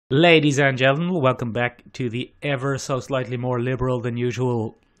Ladies and gentlemen, welcome back to the ever so slightly more liberal than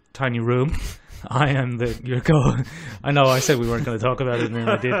usual tiny room. I am your I know I said we weren't going to talk about it, and then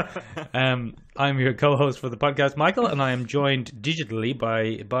I did. I'm your co-host for the podcast, Michael, and I am joined digitally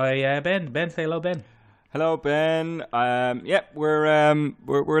by Ben. Ben, say hello, Ben. Hello, Ben. We're a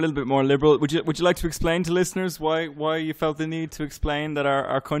little bit more liberal. Would you like to explain to listeners why you felt the need to explain that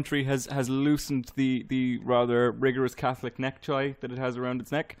our country has loosened the rather rigorous Catholic necktie that it has around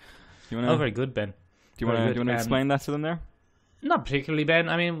its neck? Very good, Ben. Do you want to explain that to them there? Not particularly, Ben.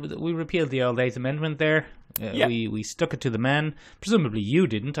 I mean, we repealed the old Eighth Amendment there. We stuck it to the man. Presumably you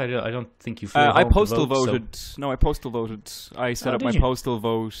didn't. I don't think you flew home I postal to vote, voted. So. No, I postal voted. I set up my postal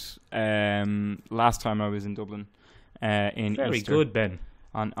vote last time I was in Dublin in Very Easter. Good, Ben.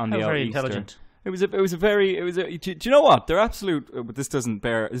 On the very Easter. intelligent. Do you know what? They're absolute, but this doesn't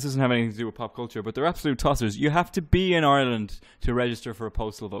have anything to do with pop culture, but they're absolute tossers. You have to be in Ireland to register for a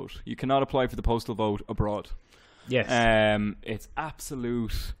postal vote. You cannot apply for the postal vote abroad. Yes. It's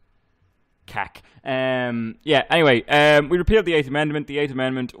absolute cack. Anyway, we repealed the Eighth Amendment. The Eighth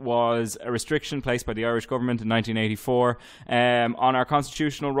Amendment was a restriction placed by the Irish government in 1984 on our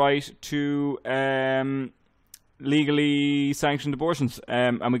constitutional right to legally sanctioned abortions,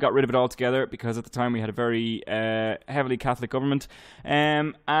 and we got rid of it altogether because at the time we had a very heavily Catholic government,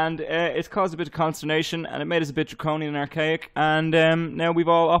 and it's caused a bit of consternation, and it made us a bit draconian and archaic, and now we've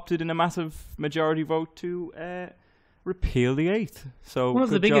all opted in a massive majority vote to repeal the Eighth. So one of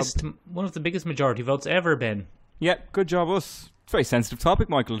the biggest majority votes ever, Ben. Yeah, good job us. It's a very sensitive topic,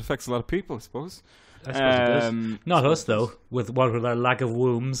 Michael. It affects a lot of people, I suppose. I suppose it does. Not us though, with our lack of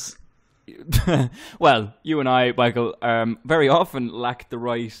wombs. Well, you and I, Michael, very often lack the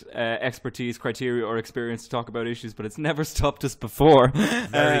right expertise, criteria, or experience to talk about issues, but it's never stopped us before.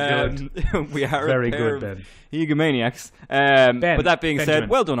 Very good. We are very a pair good, of Ben. egomaniacs. But that being said,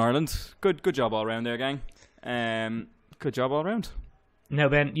 well done, Ireland. Good job all around there, gang. Good job all around. Now,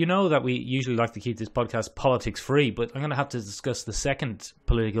 Ben, you know that we usually like to keep this podcast politics free, but I'm going to have to discuss the second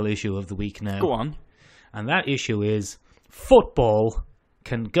political issue of the week now. Go on. And that issue is football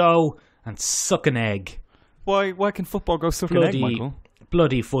can go and suck an egg. Why can football go suck an egg, Michael?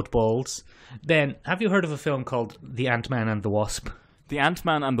 Bloody footballs. Ben, have you heard of a film called The Ant-Man and the Wasp? The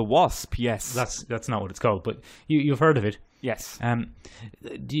Ant-Man and the Wasp, yes. That's not what it's called, but you've heard of it. Yes.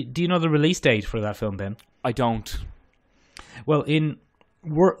 Do you know the release date for that film, Ben? I don't. Well, in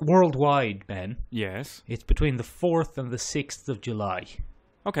worldwide, Ben. Yes. It's between the 4th and the 6th of July.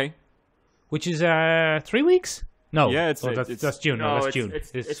 Okay. Which is 3 weeks? No. Yeah, that's June. No, that's June.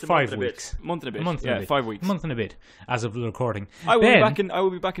 It's 5 weeks. Month and a bit. A month and a bit. 5 weeks. A month and a bit, as of the recording. I will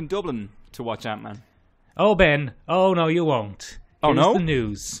be back in Dublin to watch Ant-Man. Oh, Ben. Oh, no, you won't. Oh, no? Here's the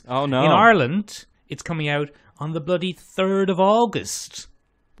news. Oh, no. In Ireland, it's coming out on the bloody 3rd of August.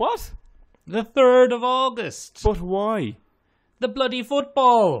 What? The 3rd of August. But why? The bloody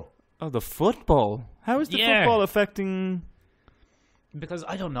football. Oh, the football. How is the football affecting... Because,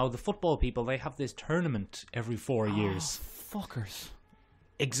 I don't know, the football people, they have this tournament every 4 years. Fuckers.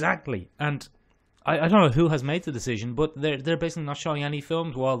 Exactly. And I don't know who has made the decision, but they're basically not showing any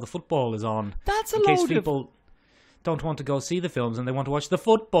films while the football is on. That's in case people don't want to go see the films and they want to watch the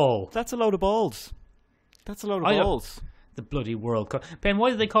football. That's a load of balls. That's a load of balls. The bloody World Cup. Ben, why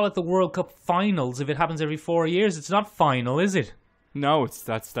do they call it the World Cup Finals if it happens every 4 years? It's not final, is it? No,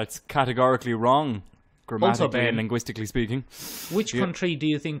 that's categorically wrong. Grammatically also, Ben, and linguistically speaking. Which country do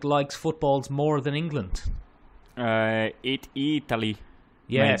you think likes footballs more than England? Italy.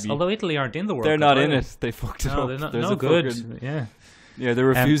 Yes, maybe. Although Italy aren't in the World They're Cup. not in it. They fucked it up. They're not, There's no good. Yeah, they're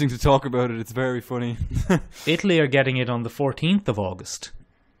refusing to talk about it. It's very funny. Italy are getting it on the 14th of August.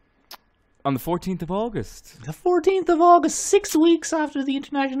 On the 14th of August? The 14th of August, 6 weeks after the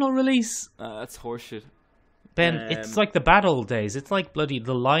international release. That's horseshit. Ben, it's like the bad old days. It's like bloody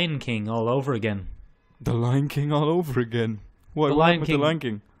The Lion King all over again. The Lion King all over again? What The Lion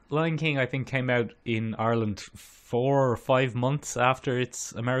King? Lion King, I think, came out in Ireland 4 or 5 months after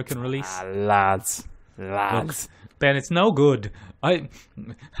its American release. Lads. Look, Ben, it's no good. I'm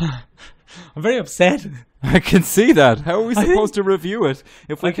very upset. I can see that. How are we supposed to review it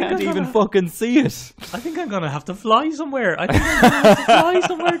if we can't even fucking see it? I think I'm going to have to fly somewhere. I think I'm going to have to fly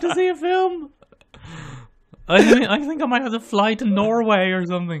somewhere to see a film. I think I might have to fly to Norway or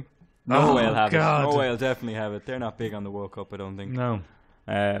something. Norway will have it. Norway will definitely have it. They're not big on the World Cup, I don't think. No.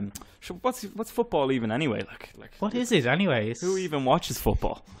 So what's football even anyway? Like what is it anyway? Who even watches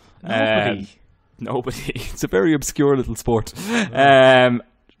football? Nobody. Nobody. It's a very obscure little sport.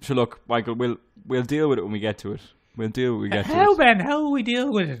 So look, Michael, we'll deal with it when we get to it. We'll deal when we get to it. How, Ben? How will we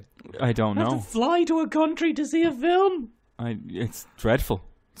deal with it? I don't know. Have to fly to a country to see a film? It's dreadful.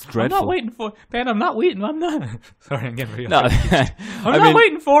 It's I'm dreadful. not waiting for Ben. I'm not waiting. I'm not. Sorry, I'm getting really. No, I'm not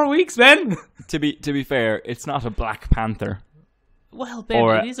waiting 4 weeks, Ben. to be fair, it's not a Black Panther Well, Ben,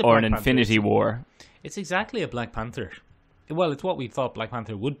 or it is a or an Black Panther. Infinity War. It's exactly a Black Panther. Well, it's what we thought Black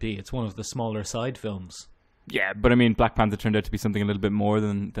Panther would be. It's one of the smaller side films. Yeah, but I mean, Black Panther turned out to be something a little bit more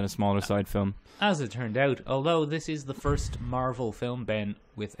than a smaller side film. As it turned out, although this is the first Marvel film, Ben,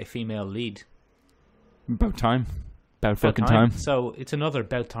 with a female lead. About time. About About fucking time. So it's another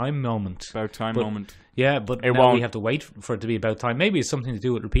about time moment. About time But- moment. Yeah, but It now won't. we have to wait for it to be about time. Maybe it's something to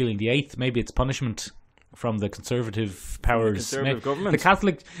do with repealing the eighth. Maybe it's punishment from the conservative powers. conservative government. The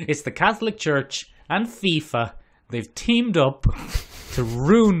Catholic. It's the Catholic Church and FIFA. They've teamed up to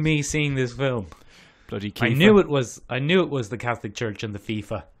ruin me seeing this film. Bloody I Kiefer. knew it was the Catholic Church and the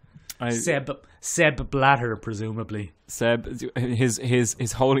FIFA. Seb Blatter, presumably. Seb,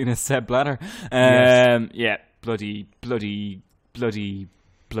 his Holiness Seb Blatter. Yes. Yeah, bloody.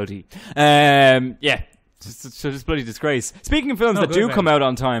 Yeah, just bloody disgrace. Speaking of films No, that good, do man. come out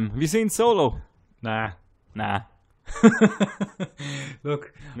on time, have you seen Solo? Nah. Nah.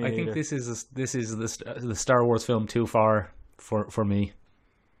 Look, Me I think neither. this is the Star Wars film too far for me.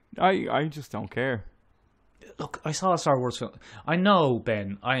 I just don't care. Look, I saw a Star Wars film. I know,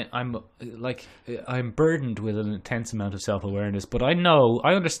 Ben. I'm burdened with an intense amount of self-awareness, but I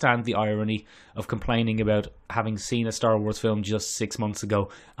understand the irony of complaining about having seen a Star Wars film just 6 months ago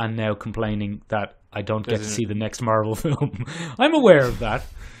and now complaining that I don't get to see the next Marvel film. I'm aware of that.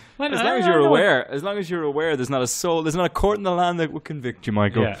 As long as you're aware, there's not a court in the land that would convict you,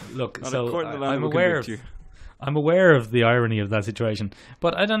 Michael. Yeah, look, Not a so court in the land I'm that would aware of. convict you. I'm aware of the irony of that situation,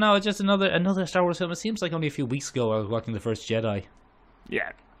 but I don't know. It's just another Star Wars film. It seems like only a few weeks ago I was watching The First Jedi.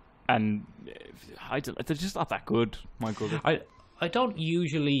 Yeah, and they're just not that good, Michael. I don't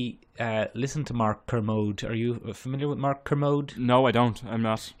usually listen to Mark Kermode. Are you familiar with Mark Kermode? No, I don't. I'm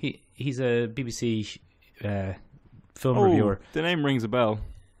not. He's a BBC film reviewer. The name rings a bell.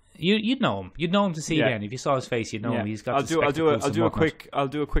 You'd know him. You'd know him to see Yeah. again. If you saw his face, you'd know him. He's got. I'll the do a spectacles and whatnot. I'll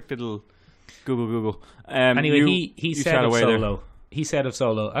do a quick little Google. Anyway, you he chat said of away there. Solo. He said of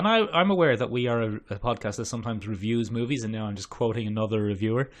Solo, and I'm aware that we are a podcast that sometimes reviews movies, and now I'm just quoting another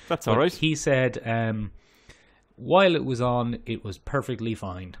reviewer. That's But all right. He said, while it was on, it was perfectly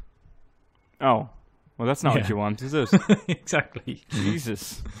fine. Oh, well, that's not Yeah. what you want, is it? Exactly.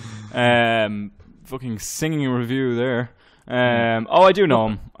 Jesus. Fucking singing a review there. Oh, I do know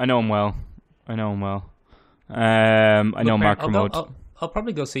him. I know him well. I know Look, Mark man, Kermode. I'll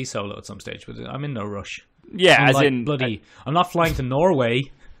probably go see Solo at some stage, but I'm in no rush. Yeah, I'm as like in bloody. I'm not flying to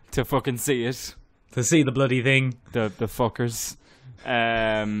Norway to fucking see it. to see the bloody thing. The fuckers.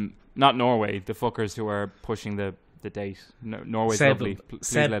 Not Norway. The fuckers who are pushing the date. No, Norway's lovely. Please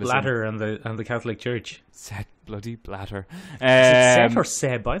Seb let us in. Blatter and the Catholic Church. Seb bloody Blatter. Is it Seb or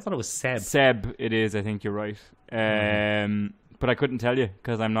Seb? I thought it was Seb. Seb, it is. I think you're right. But I couldn't tell you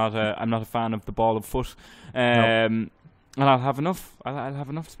because I'm not a fan of the ball of foot. And I'll have enough. I'll have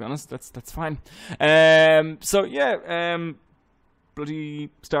enough, to be honest. That's fine. So yeah, bloody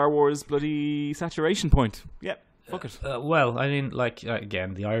Star Wars, bloody saturation point. Yeah, fuck it. Well, I mean, like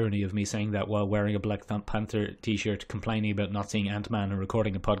again, the irony of me saying that while wearing a Black Panther T-shirt, complaining about not seeing Ant-Man, and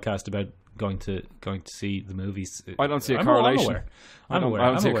recording a podcast about going to see the movies. I don't see a I'm correlation. aware. I don't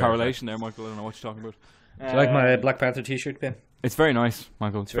I'm see a aware of correlation there, Michael. I don't know what you're talking about. that. Do you like my Black Panther T-shirt, Ben? It's very nice,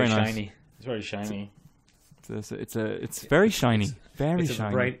 Michael. It's very nice. shiny. It's very shiny. It's very shiny. Very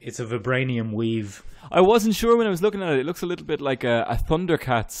shiny. It's a vibranium weave. I wasn't sure when I was looking at it. It looks a little bit like a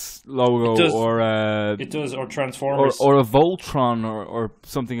Thundercats logo, It does. or a It does, or Transformers. or a Voltron, or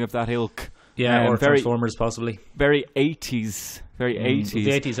something of that ilk. Yeah, or very Transformers, possibly. very 80s, very 80s. The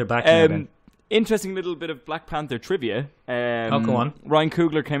 80s are back now, Ben. Interesting little bit of Black Panther trivia. Go on. Ryan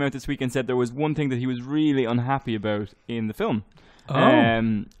Coogler came out this week and said there was one thing that he was really unhappy about in the film. Oh.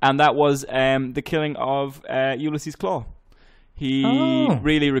 And that was the killing of Ulysses Claw. He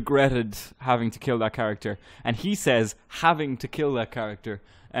really regretted having to kill that character. And he says having to kill that character,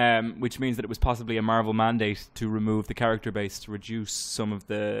 which means that it was possibly a Marvel mandate to remove the character base to reduce some of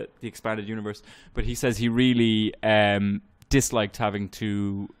the expanded universe. But he says he really disliked having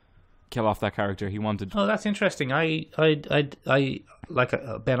to kill off that character. He wanted... Oh, that's interesting. I like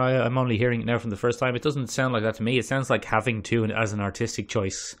Ben. I'm only hearing it now from the first time. It doesn't sound like that to me. It sounds like having to as an artistic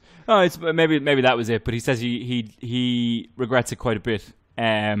choice. Oh, it's maybe that was it. But he says he regrets it quite a bit.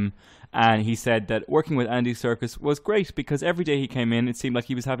 And and he said that working with Andy Serkis was great because every day he came in, it seemed like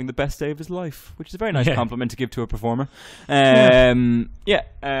he was having the best day of his life, which is a very nice compliment to give to a performer. But Andy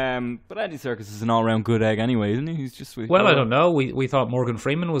Serkis is an all-round good egg anyway, isn't he? He's just I don't know. We thought Morgan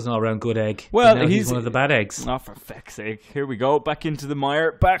Freeman was an all-round good egg. Well, he's one of the bad eggs. Oh, for feck's sake! Here we go, back into the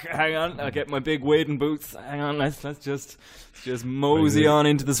mire. Hang on, I'll get my big wading boots. Hang on, let's just mosey on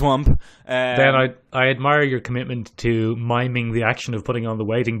into the swamp. Ben, I admire your commitment to miming the action of putting on the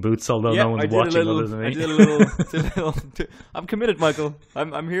wading boots, although no one's watching other than me. I did a little. I'm committed, Michael.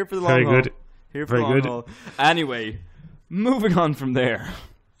 I'm here for the long haul. Here for the long haul. Anyway, moving on from there.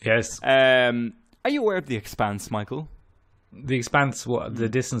 Yes. Are you aware of The Expanse, Michael? The Expanse, the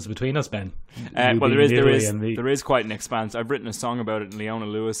distance between us, Ben? Well, there is quite an expanse. I've written a song about it, and Leona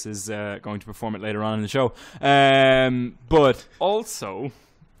Lewis is going to perform it later on in the show. But also,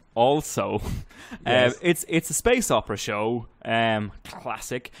 yes. It's a space opera show,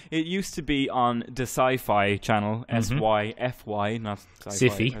 classic. It used to be on the Sci-Fi channel, SYFY, not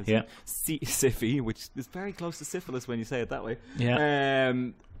Sci-Fi. Syfy, yeah. Syfy, which is very close to syphilis when you say it that way. Yeah.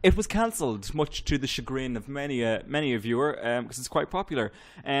 It was cancelled, much to the chagrin of many a viewer, because it's quite popular.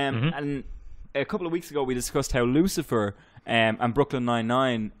 And a couple of weeks ago, we discussed how Lucifer and Brooklyn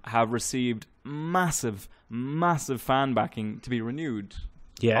Nine-Nine have received massive fan backing to be renewed.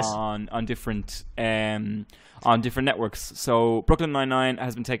 Yes. On different networks. So Brooklyn Nine-Nine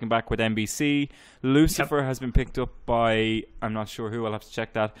has been taken back with NBC. Lucifer has been picked up by, I'm not sure who. I'll have to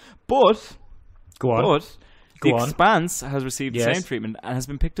check that. But go on. But The Expanse has received the same treatment and has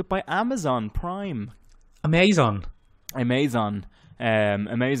been picked up by Amazon Prime. Amazon,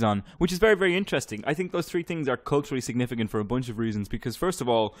 which is very, very interesting. I think those three things are culturally significant for a bunch of reasons. Because first of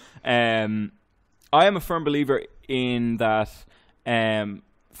all, I am a firm believer in that fan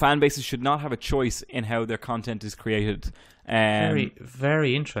bases should not have a choice in how their content is created. Very,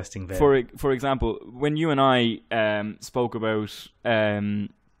 very interesting. Ben. For example, when you and I spoke about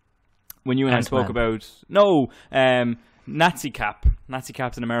Nazi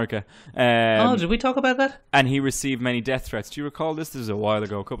Captain America. Did we talk about that? And he received many death threats. Do you recall this? This was a while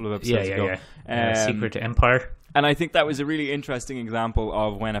ago, a couple of episodes ago. Secret Empire. And I think that was a really interesting example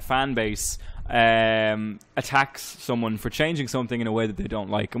of when a fan base attacks someone for changing something in a way that they don't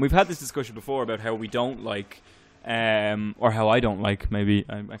like. And we've had this discussion before about how we don't like, or how I don't like, maybe.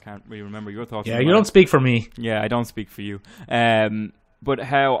 I can't really remember your thoughts. Yeah, you don't speak for me. Yeah, I don't speak for you. But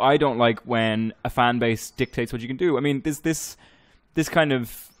how I don't like when a fan base dictates what you can do. I mean, this kind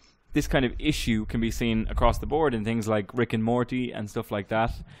of issue can be seen across the board in things like Rick and Morty and stuff like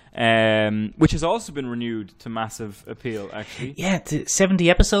that, which has also been renewed to massive appeal, actually. Yeah, 70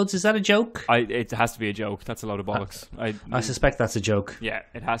 episodes, is that a joke? It has to be a joke. That's a load of bollocks. I suspect that's a joke. Yeah,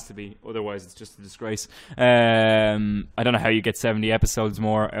 it has to be. Otherwise, it's just a disgrace. I don't know how you get 70 episodes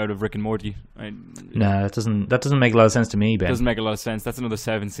more out of Rick and Morty. No, that doesn't make a lot of sense to me, Ben. It doesn't make a lot of sense. That's another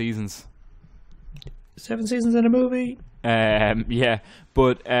 7 seasons. 7 seasons in a movie? Yeah,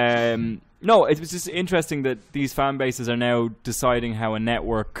 but no, it was just interesting that these fan bases are now deciding how a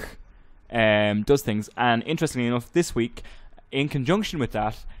network does things. And interestingly enough, this week, in conjunction with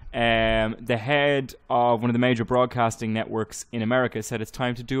that, the head of one of the major broadcasting networks in America said it's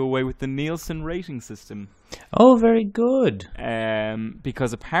time to do away with the Nielsen rating system. Oh, very good.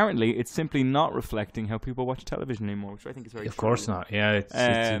 Because apparently it's simply not reflecting how people watch television anymore, which I think is very true. Of course not. Yeah, it's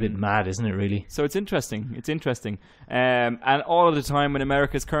a bit mad, isn't it, really? So it's interesting. And all of the time when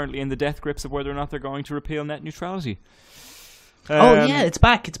America is currently in the death grips of whether or not they're going to repeal net neutrality. It's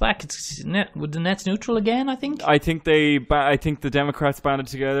back. It's the net's neutral again, I think. I think the Democrats banded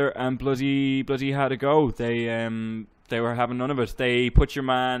together and bloody had a go. They were having none of it. They put your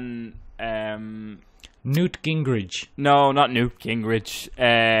man Newt Gingrich. No, not Newt Gingrich.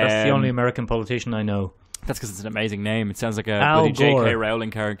 That's the only American politician I know. That's because it's an amazing name. It sounds like a Al bloody Gore. J.K.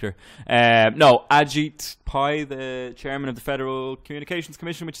 Rowling character. No, Ajit Pai, the chairman of the Federal Communications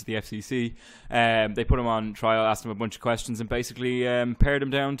Commission, which is the FCC. They put him on trial, asked him a bunch of questions, and basically pared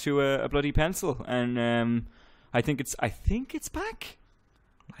him down to a bloody pencil. And I think it's back.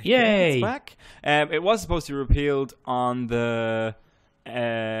 Yay! It's back. It was supposed to be repealed on the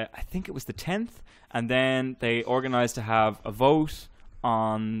I think it was the 10th, and then they organised to have a vote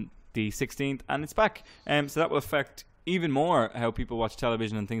on the 16th, and it's back. So that will affect even more how people watch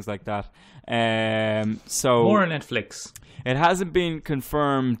television and things like that. So more Netflix. It hasn't been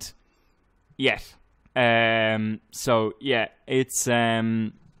confirmed yet. So yeah, it's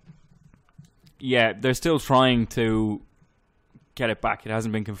they're still trying to get it back. It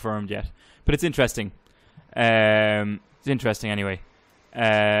hasn't been confirmed yet, but it's interesting. It's interesting anyway.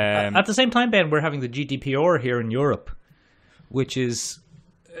 At the same time, Ben, we're having the GDPR here in Europe, which is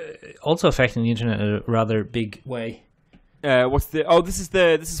also affecting the internet in a rather big way. This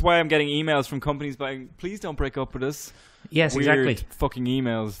is why I'm getting emails from companies saying, please don't break up with us. Yes, Weird exactly. fucking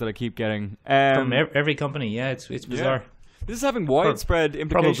emails that I keep getting. From every company, yeah, it's bizarre. Yeah. This is having widespread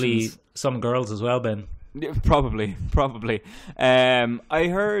implications. Probably some girls as well, Ben. Yeah, probably. I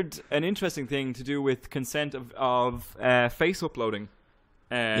heard an interesting thing to do with consent of face uploading,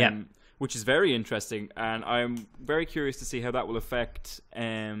 which is very interesting, and I'm very curious to see how that will affect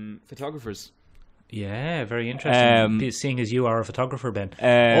photographers. Yeah, very interesting. Seeing as you are a photographer, Ben.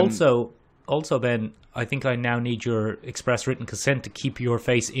 Also, Ben, I think I now need your express written consent to keep your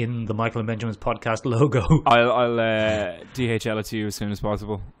face in the Michael and Benjamin's podcast logo. I'll DHL it to you as soon as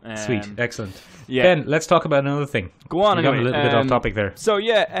possible. Sweet, excellent. Yeah. Ben, let's talk about another thing. Go on, We got a little bit off topic there. So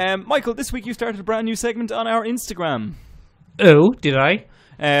Michael, this week you started a brand new segment on our Instagram. Oh, did I?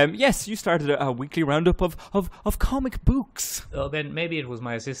 Yes, you started a weekly roundup of comic books. Oh, Ben, maybe it was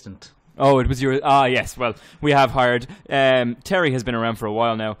my assistant. Oh, it was your... yes, well, we have hired... Terry has been around for a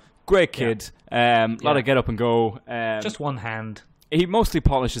while now. Great kid. Lot of get up and go. Just one hand. He mostly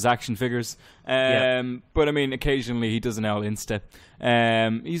polishes action figures. But, I mean, occasionally he does an L Insta.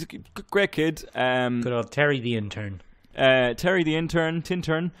 He's a great kid. Good old Terry the intern. Terry the intern,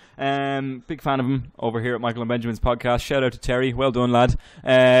 Tintern, big fan of him over here at Michael and Benjamin's podcast. Shout out to Terry, well done, lad.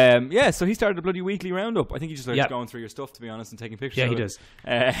 So he started a bloody weekly roundup. I think he just started going through your stuff, to be honest, and taking pictures. Yeah, of he it. does.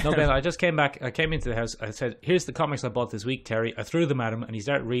 No, Ben, I just came back. I came into the house. I said, "Here's the comics I bought this week, Terry." I threw them at him, and he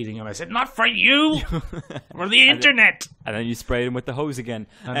started reading. And I said, "Not for you, for the internet." And then you sprayed him with the hose again.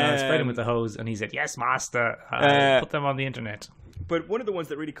 And I sprayed him with the hose, and he said, "Yes, master. Put them on the internet." But one of the ones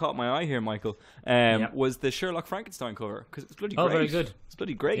that really caught my eye here, Michael, was the Sherlock Frankenstein cover, because it's bloody great. Oh, very good. It's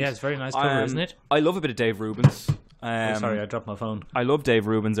bloody great. Yeah, it's a very nice cover, isn't it? I love a bit of Dave Rubin's. Sorry, I dropped my phone. I love Dave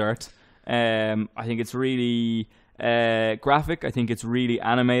Rubin's art. I think it's really graphic. I think it's really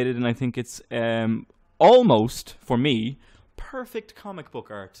animated, and I think it's almost, for me, perfect comic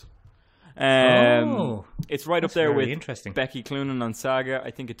book art. It's right up there with Becky Cloonan on Saga.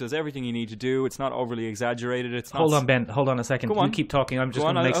 I think it does everything you need to do. It's not overly exaggerated. It's not. Hold on, Ben. Hold on a second. You keep talking. I'm just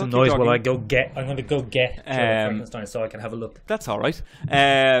going to make some noise while I go get. I'm going to go get Frankenstein so I can have a look. That's all right.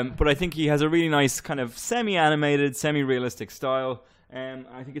 But I think he has a really nice kind of semi-animated, semi-realistic style.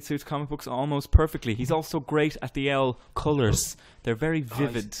 I think it suits comic books almost perfectly. He's also great at the L colours. They're very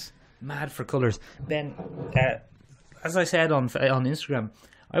vivid. Mad for colours. Ben, as I said on Instagram,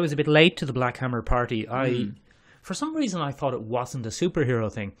 I was a bit late to the Black Hammer party. For some reason, I thought it wasn't a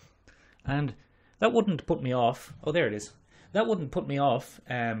superhero thing. And that wouldn't put me off. Oh, there it is. That wouldn't put me off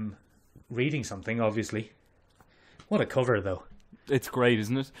reading something, obviously. What a cover, though. It's great,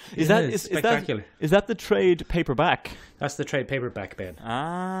 isn't it? It's spectacular. Is that the trade paperback? That's the trade paperback, Ben.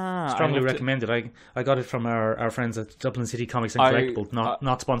 Strongly recommended. I got it from our friends at Dublin City Comics and Collectibles.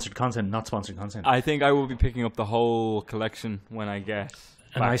 Not sponsored content. Not sponsored content. I think I will be picking up the whole collection when I get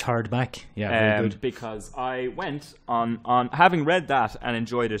a nice hardback. Yeah, very good. Because I went on having read that and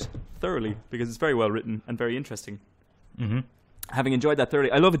enjoyed it thoroughly, because it's very well written and very interesting. Mm-hmm. Having enjoyed that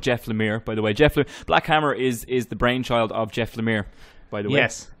thoroughly, I love Jeff Lemire, by the way. Black Hammer is the brainchild of Jeff Lemire, by the way.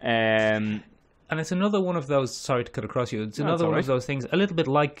 Yes. And it's another one of those. Sorry to cut across you. It's another one of those things, a little bit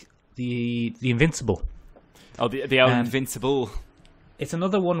like the Invincible. Oh, the Invincible. It's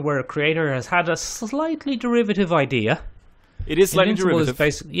another one where a creator has had a slightly derivative idea. It is slightly derivative.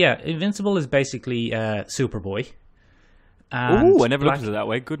 Invincible is basically Superboy. Oh, I never looked at it that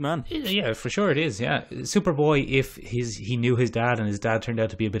way. Good man. Yeah, for sure it is. Yeah, Superboy. If he knew his dad, and his dad turned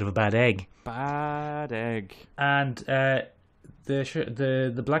out to be a bit of a bad egg. Bad egg. And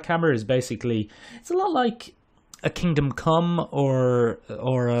the Black Hammer is basically, it's a lot like a Kingdom Come or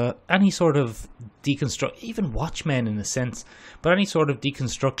any sort of deconstruct, even Watchmen in a sense, but any sort of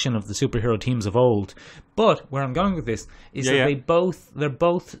deconstruction of the superhero teams of old. But where I'm going with this is that they're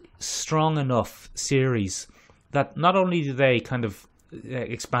both strong enough series that not only do they kind of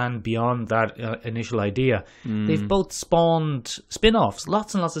expand beyond that initial idea, they've both spawned spin-offs,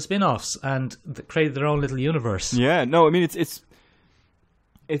 lots and lots of spin-offs, and created their own little universe. Yeah, no, I mean it's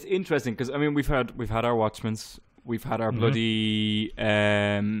interesting because I mean we've had our Watchmens, we've had our bloody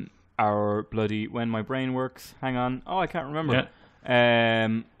When My Brain Works. Hang on, I can't remember.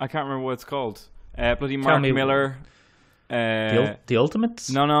 Yeah. I can't remember what it's called. Bloody Mark Miller. The Ultimates?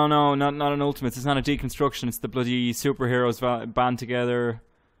 No, not an Ultimates. It's not a deconstruction. It's the bloody superheroes band together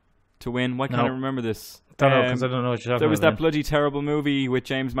to win. Why can't I remember this? Don't know, because I don't know what you're talking about. There was that bloody terrible movie with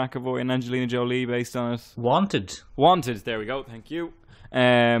James McAvoy and Angelina Jolie based on it. Wanted. There we go. Thank you.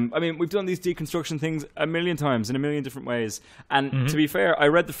 I mean, we've done these deconstruction things a million times in a million different ways. And to be fair, I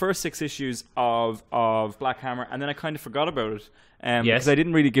read the first 6 issues of Black Hammer, and then I kind of forgot about it because I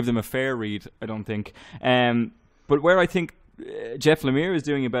didn't really give them a fair read, I don't think. But where I think Jeff Lemire is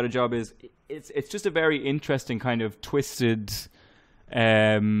doing a better job is it's just a very interesting kind of twisted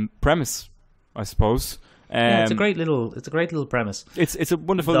premise, I suppose. It's a great little premise. It's a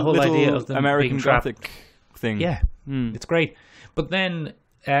wonderful the whole little idea of them American being trapped. Gothic thing. Yeah, it's great. But then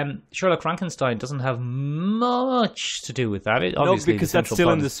Sherlock Frankenstein doesn't have much to do with that. Obviously, because that's still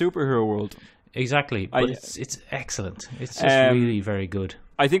in the superhero world. Exactly, but it's excellent. It's just really very good.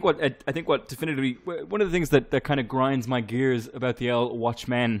 I think what definitively one of the things that kind of grinds my gears about the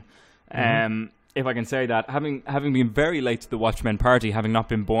Watchmen, if I can say that, having been very late to the Watchmen party, having not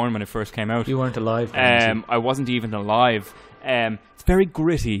been born when it first came out. You weren't alive. I wasn't even alive. It's very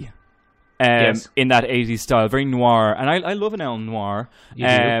gritty. In that 80s style, very noir, and I love an L noir.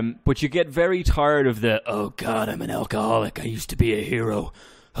 But you get very tired of the "oh God, I'm an alcoholic. I used to be a hero."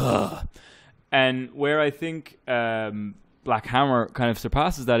 And where I think Black Hammer kind of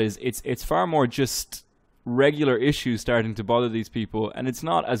surpasses that is it's far more just regular issues starting to bother these people, and it's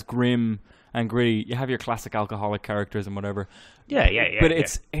not as grim and gritty. You have your classic alcoholic characters and whatever. But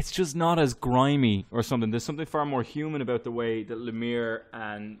it's just not as grimy or something. There's something far more human about the way that Lemire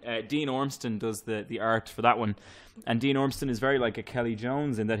and Dean Ormston does the art for that one. And Dean Ormston is very like a Kelly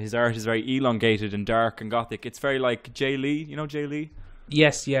Jones in that his art is very elongated and dark and gothic. It's very like Jay Lee. You know Jay Lee?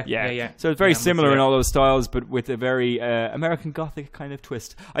 Yes, yeah. So it's very similar in all those styles, but with a very American Gothic kind of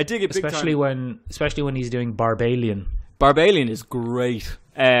twist. I dig it big time. Especially when he's doing Barbalian. Barbalian is great.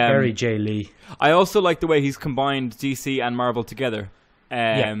 Very Jay Lee. I also like the way he's combined DC and Marvel together.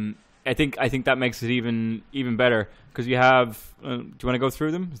 I think that makes it even better because you have. Do you want to go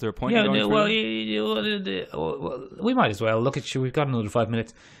through them? Is there a point? Yeah, well, we might as well. Look at you. We've got another 5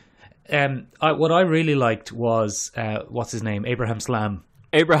 minutes. What I really liked was what's his name, Abraham Slam.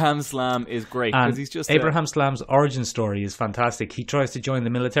 Abraham Slam is great because he's just Abraham Slam's origin story is fantastic. He tries to join the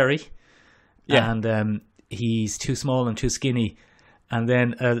military, and he's too small and too skinny. And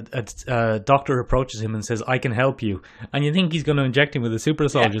then a doctor approaches him and says, "I can help you." And you think he's going to inject him with a super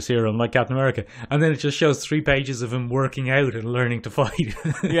soldier serum like Captain America. And then it just shows 3 pages of him working out and learning to fight.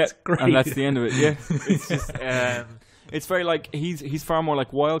 It's great. And that's the end of it. Yeah, it's just it's very like he's far more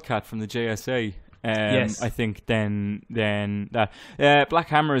like Wildcat from the JSA. I think than that. Black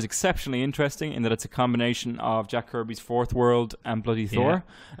Hammer is exceptionally interesting in that it's a combination of Jack Kirby's Fourth World and Bloody Thor.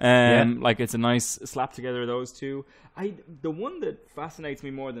 Like it's a nice slap together of those two. The one that fascinates me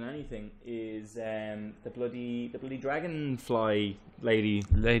more than anything is the bloody Dragonfly lady,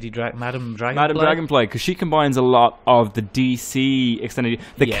 Madam Dragonfly, because she combines a lot of the DC extended.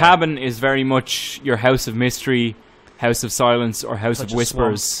 The cabin is very much your House of Mystery, House of Silence, or House of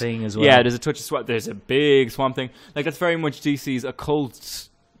Whispers thing as well. Yeah, there's a touch of swamp. There's a big swamp thing. Like that's very much DC's occult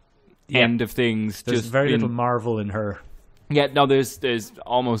end of things. There's very little Marvel in her. Yeah, no, there's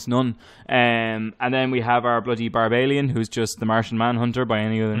almost none. And then we have our bloody Barbalian, who's just the Martian Manhunter by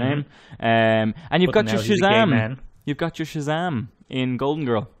any other name. And you've got your Shazam. You've got your Shazam in Golden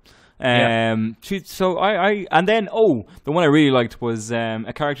Girl. And then the one I really liked was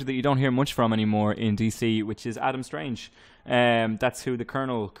a character that you don't hear much from anymore in DC, which is Adam Strange. That's who the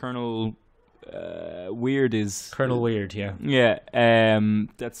Colonel Weird is. Colonel Weird, yeah.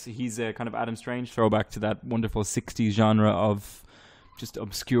 He's a kind of Adam Strange throwback to that wonderful 60s genre of just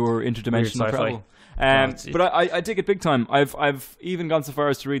obscure interdimensional travel. But I dig it big time. I've even gone so far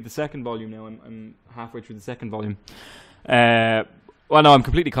as to read the second volume now. I'm halfway through the second volume. Well, no, I'm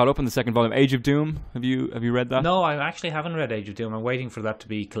completely caught up in the second volume. Age of Doom. Have you read that? No, I actually haven't read Age of Doom. I'm waiting for that to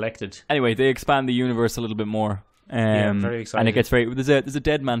be collected. Anyway, they expand the universe a little bit more. I'm very excited. And it gets very. There's a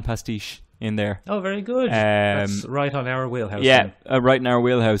Dead Man pastiche in there. Oh, very good. That's right on our wheelhouse. Yeah, right in our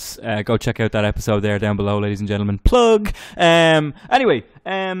wheelhouse. Go check out that episode there down below, ladies and gentlemen. Plug. Anyway,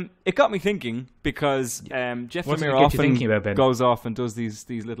 it got me thinking because Jeff Lemire often goes off and does these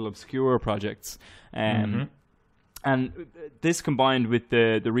little obscure projects. And this combined with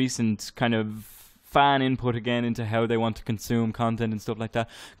the recent kind of fan input again into how they want to consume content and stuff like that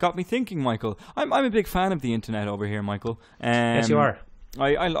got me thinking, Michael. I'm a big fan of the internet over here, Michael. Yes, you are.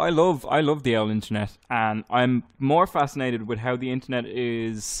 I love the old internet, and I'm more fascinated with how the internet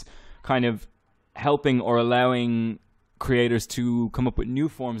is kind of helping or allowing creators to come up with new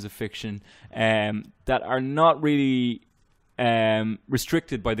forms of fiction that are not really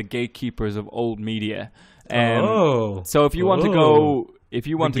restricted by the gatekeepers of old media. So if you want to go, and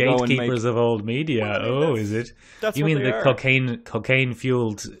make gatekeepers of old media, is it? You mean the cocaine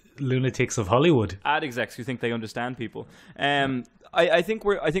fueled lunatics of Hollywood? Ad execs who think they understand people. I think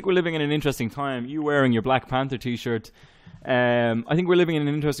we're living in an interesting time. You wearing your Black Panther T-shirt. I think we're living in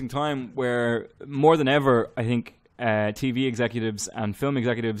an interesting time where more than ever, I think TV executives and film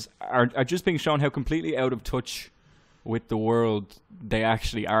executives are just being shown how completely out of touch with the world they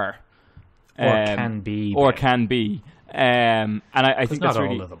actually are, or can be, and I think that's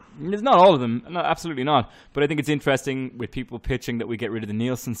really, all of them. It's not all of them, no, absolutely not. But I think it's interesting with people pitching that we get rid of the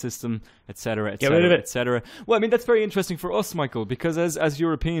Nielsen system, etc., etc., etc. Well, I mean that's very interesting for us, Michael, because as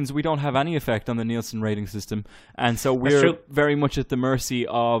Europeans we don't have any effect on the Nielsen rating system, and so we're very much at the mercy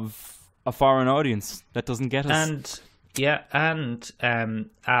of a foreign audience that doesn't get us. And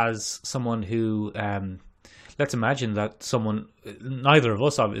as someone who, let's imagine that someone, neither of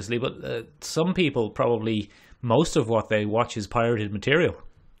us obviously, but some people probably. Most of what they watch is pirated material.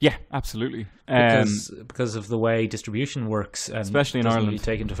 Yeah, absolutely. Because of the way distribution works, and especially in Ireland, really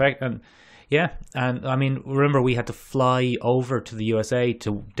take into effect. And I mean, remember we had to fly over to the USA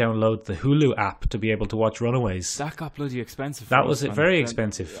to download the Hulu app to be able to watch Runaways. That got bloody expensive. That was very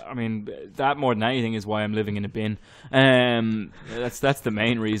expensive. I mean, that more than anything is why I'm living in a bin. That's the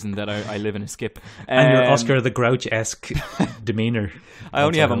main reason that I live in a skip. And your Oscar the Grouch-esque demeanor. I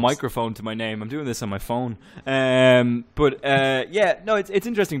only have a microphone to my name. I'm doing this on my phone. It's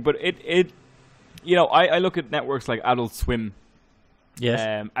interesting. But it I look at networks like Adult Swim.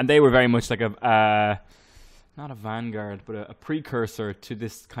 Yes. And they were very much like not a vanguard, but a precursor to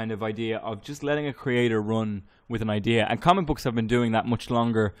this kind of idea of just letting a creator run with an idea. And comic books have been doing that much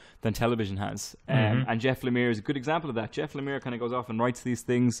longer than television has. And Jeff Lemire is a good example of that. Jeff Lemire kind of goes off and writes these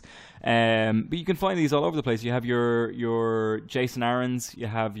things. But you can find these all over the place. You have your Jason Aarons, you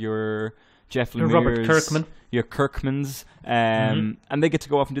have your Jeff Lemire's, Robert Kirkman, your Kirkmans, and they get to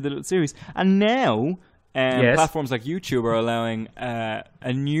go off and do the little series. And now... platforms like YouTube are allowing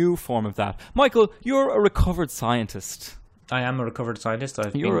a new form of that. Michael, you're a recovered scientist. I am a recovered scientist.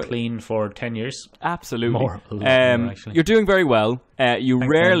 I've been clean for 10 years. Absolutely. More, actually. You're doing very well. You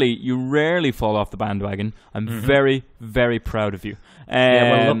rarely fall off the bandwagon. I'm very, very proud of you.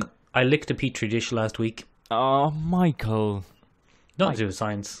 Look, I licked a petri dish last week. Oh, Michael. Nothing to do with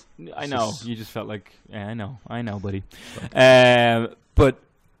science. I know. You just felt like, I know, buddy. But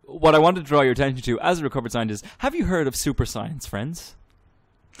what I wanted to draw your attention to as a recovered scientist, have you heard of super science, friends?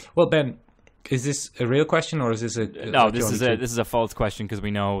 Well, Ben, is this a real question or is this a... No, this is a false question because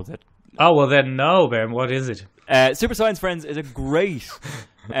we know that... Oh, well then, no, Ben, what is it? Super Science Friends is a great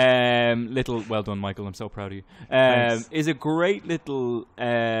little... Well done, Michael, I'm so proud of you. Is a great little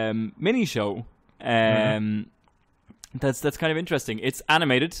mini show that's kind of interesting. It's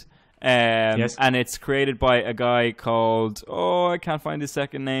animated. Yes. And it's created by a guy called I can't find his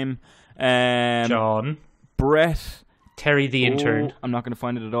second name. John Brett Terry the intern. I'm not going to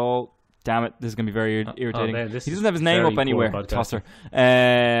find it at all. Damn it! This is going to be very irritating. He doesn't have his name up anywhere. Tosser.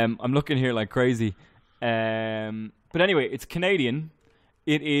 I'm looking here like crazy. But anyway, it's Canadian.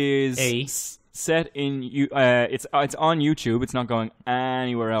 It is set in it's on YouTube. It's not going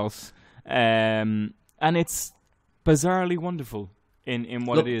anywhere else. And it's bizarrely wonderful. In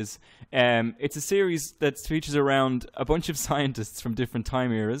what it is. It's a series that features around a bunch of scientists from different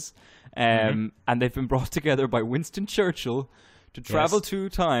time eras, and they've been brought together by Winston Churchill to travel to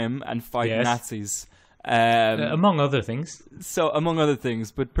time and fight Nazis. Among other things. So, among other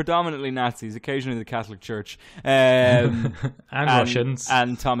things, but predominantly Nazis, occasionally the Catholic Church. and Russians.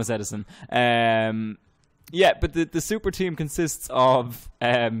 And Thomas Edison. But the super team consists of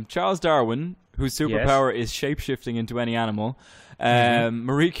Charles Darwin, whose superpower is shape-shifting into any animal.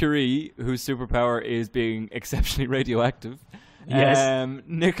 Marie Curie, whose superpower is being exceptionally radioactive.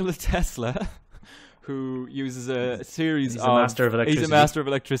 Nikola Tesla, who uses a series He's a master of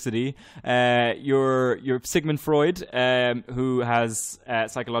electricity. Your Sigmund Freud, who has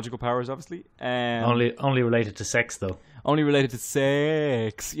psychological powers, obviously. Only related to sex, though. Only related to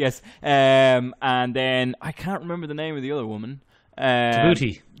sex, yes. And then I can't remember the name of the other woman.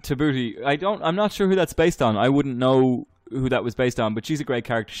 Tabuti. I'm not sure who that's based on. I wouldn't know who that was based on, but she's a great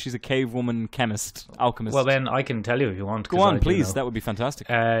character. She's a cave woman alchemist. Well, then I can tell you if you want. Go on, please. That would be fantastic.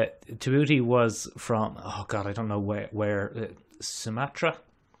 Tabuti was from, I don't know where Sumatra.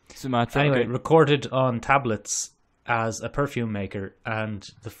 Anyway, recorded on tablets as a perfume maker and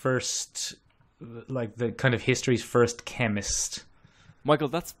the first, like the kind of history's first chemist. Michael,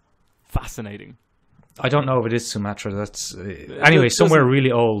 that's fascinating. I don't know if it is Sumatra. That's anyway, somewhere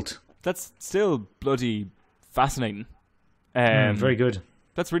really old. That's still bloody fascinating. Very good.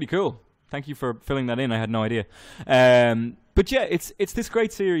 That's really cool. Thank you for filling that in. I had no idea. But yeah, it's this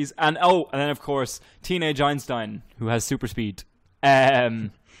great series, and then of course Teenage Einstein, who has super speed.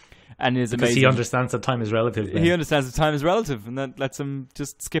 and is because amazing. he understands that time is relative. Then. He understands that time is relative, and that lets him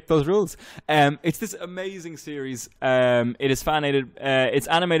just skip those rules. It's this amazing series. It is it's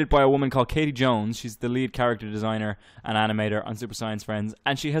animated by a woman called Katie Jones. She's the lead character designer and animator on Super Science Friends,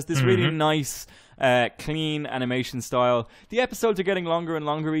 and she has this really nice, clean animation style. The episodes are getting longer and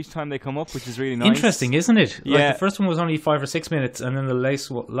longer each time they come up, which is really nice. Interesting, isn't it? Yeah. Like the first one was only 5 or 6 minutes, and then the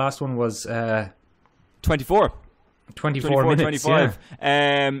last one was 24 minutes. 25.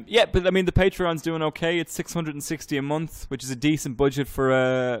 But I mean, the Patreon's doing okay. It's $660 a month, which is a decent budget for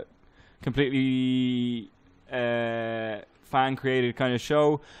a completely fan-created kind of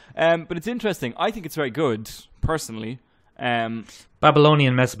show. But it's interesting. I think it's very good, personally.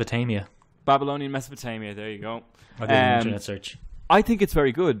 Babylonian Mesopotamia. There you go. I did an internet search. I think it's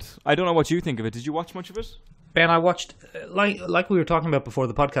very good. I don't know what you think of it. Did you watch much of it? Ben, I watched, like we were talking about before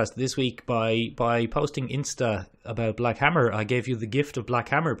the podcast this week, by posting Insta about Black Hammer, I gave you the gift of Black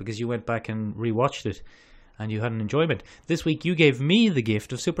Hammer because you went back and rewatched it and you had an enjoyment. This week you gave me the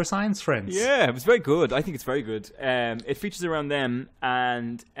gift of Super Science Friends. Yeah, it was very good. I think it's very good. It features around them,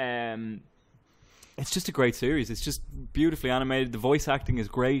 and it's just a great series. It's just beautifully animated. The voice acting is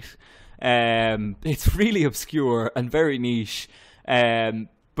great. It's really obscure and very niche,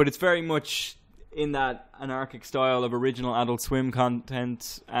 but it's very much in that anarchic style of original Adult Swim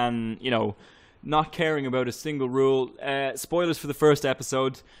content, and not caring about a single rule. Spoilers for the first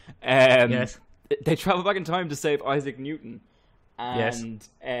episode. Yes. They travel back in time to save Isaac Newton, and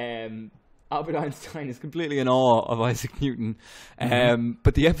Albert Einstein is completely in awe of Isaac Newton.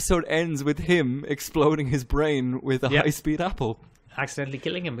 But the episode ends with him exploding his brain with a high-speed apple, accidentally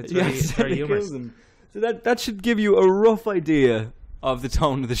killing him. It's very humorous. So that should give you a rough idea of the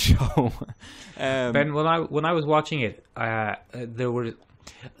tone of the show. Ben, when I was watching it, there were.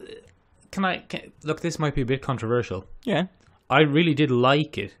 Look? This might be a bit controversial. Yeah, I really did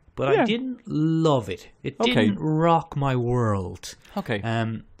like it, but I didn't love it. It didn't rock my world. Okay.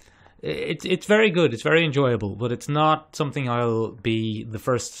 It's very good. It's very enjoyable, but it's not something I'll be the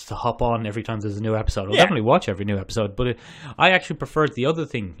first to hop on every time there's a new episode. I'll definitely watch every new episode, but I actually preferred the other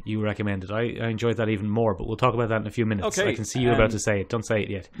thing you recommended. I enjoyed that even more, but we'll talk about that in a few minutes. Okay. I can see you about to say it. Don't say it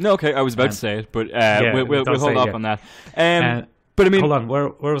yet. No, okay. I was about to say it, but we'll hold off on that. But I mean, hold on.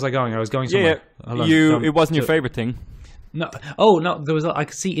 Where was I going? I was going somewhere. It wasn't your favorite thing. No. Oh no. I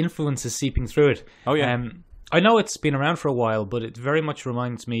could see influences seeping through it. Oh yeah. I know it's been around for a while, but it very much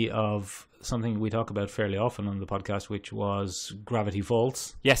reminds me of something we talk about fairly often on the podcast, which was Gravity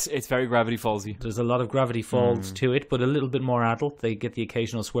Falls. Yes, it's very Gravity Fallsy. There's a lot of Gravity Falls to it, but a little bit more adult. They get the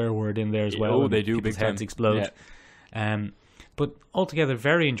occasional swear word in there as well. Oh, they do. People's big heads time. explode. Yeah. But altogether,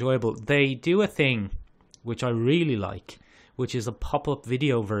 very enjoyable. They do a thing which I really like, which is a pop-up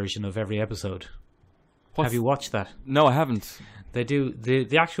video version of every episode. Have you watched that? No, I haven't. They do.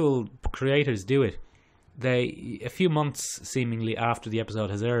 The actual creators do it. A few months seemingly after the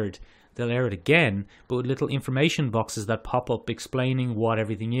episode has aired, they'll air it again, but with little information boxes that pop up explaining what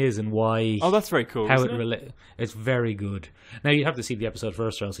everything is and why. Oh, that's very cool. How it's very good. Now you have to see the episode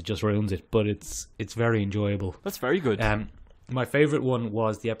first, or else it just ruins it. But it's very enjoyable. That's very good. My favorite one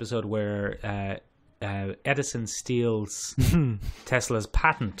was the episode where Edison steals Tesla's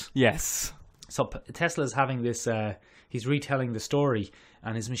patent. Yes. So Tesla's having this. He's retelling the story,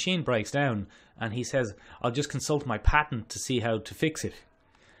 and his machine breaks down, and he says, "I'll just consult my patent to see how to fix it."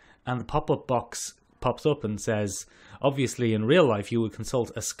 And the pop-up box pops up and says, "Obviously, in real life, you would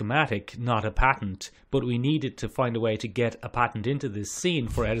consult a schematic, not a patent, but we needed to find a way to get a patent into this scene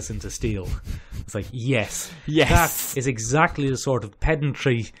for Edison to steal." It's like, yes, that is exactly the sort of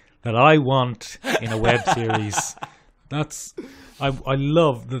pedantry that I want in a web series. I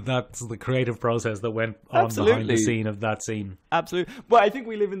love that that's the creative process that went on behind the scene of that scene. Absolutely. Well, I think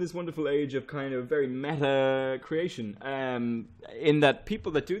we live in this wonderful age of kind of very meta creation, in that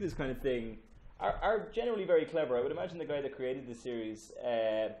people that do this kind of thing are generally very clever. I would imagine the guy that created the series,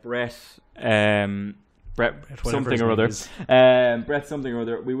 Brett something or other. Brett something or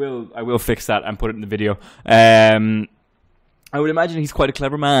other. I will fix that and put it in the video. I would imagine he's quite a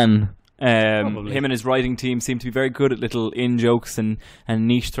clever man. Him and his writing team seem to be very good at little in-jokes and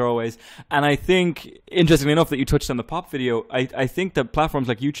niche throwaways. And I think, interestingly enough, that you touched on the pop video, I think that platforms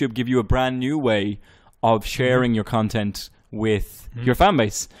like YouTube give you a brand new way of sharing your content with your fan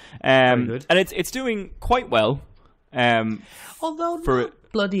base. And it's doing quite well. Although not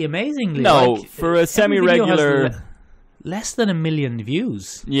bloody amazingly. No, like, for a semi-regular... less than 1 million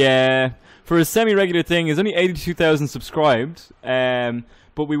views. Yeah, for a semi-regular thing, there's only 82,000 subscribed.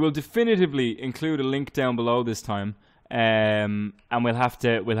 But we will definitively include a link down below this time and we'll have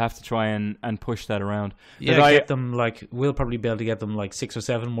to try and push that around. Yeah, get them we'll probably be able to get them 6 or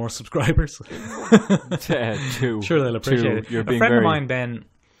 7 more subscribers. 2. Sure, they'll appreciate it. You're a being friend very... of mine, Ben.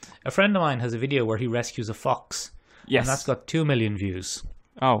 A friend of mine has a video where he rescues a fox. Yes, and that's got 2 million views.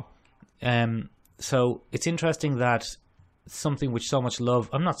 Oh, so it's interesting that something which so much love.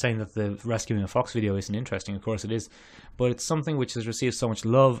 I'm not saying that the rescuing a fox video isn't interesting. Of course it is, but it's something which has received so much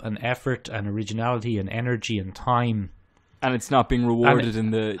love and effort and originality and energy and time. And it's not being rewarded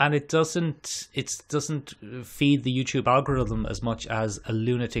and it doesn't feed the YouTube algorithm as much as a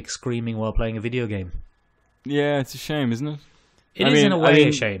lunatic screaming while playing a video game. Yeah, it's a shame, isn't it? It is in a way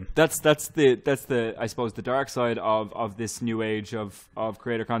a shame. That's the I suppose the dark side of this new age of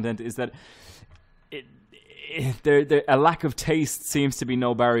creator content is that a lack of taste seems to be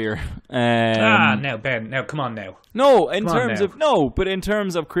no barrier. Now Ben, now come on now. No, in terms of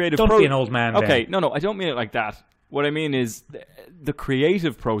creative. Don't be an old man. Okay, Ben. no, I don't mean it like that. What I mean is the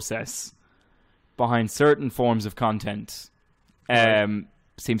creative process behind certain forms of content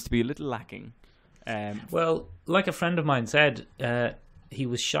seems to be a little lacking. Well, like a friend of mine said, he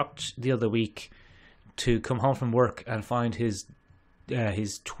was shocked the other week to come home from work and find his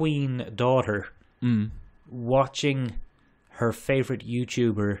tween daughter watching her favorite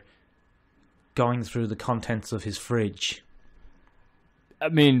YouTuber going through the contents of his fridge. I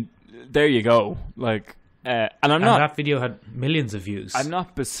mean, there you go. And that video had millions of views. I'm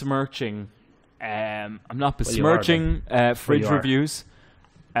not besmirching. Fridge are. reviews.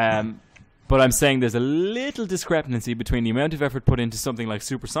 But I'm saying there's a little discrepancy between the amount of effort put into something like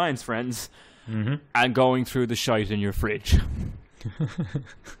Super Science Friends and going through the shite in your fridge.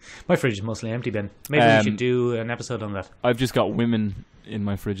 My fridge is mostly empty, Ben. Maybe we should do an episode on that. I've just got women in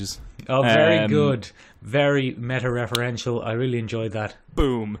my fridges. Oh, very good. Very meta-referential. I really enjoyed that.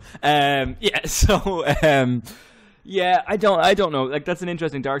 Boom. Yeah, so, yeah, I don't know. That's an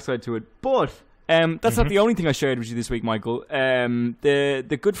interesting dark side to it. But that's not the only thing I shared with you this week, Michael.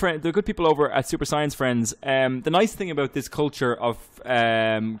 The good people over at Super Science Friends, the nice thing about this culture of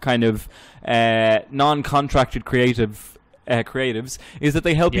kind of non-contracted creatives is that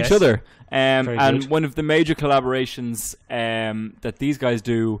they help each other. And one of the major collaborations that these guys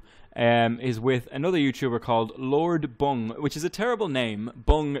do is with another YouTuber called Lord Bung, which is a terrible name,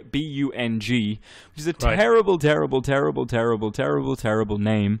 Bung, B-U-N-G, which is a terrible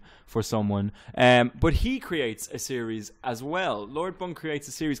name for someone. But he creates a series as well. Lord Bung creates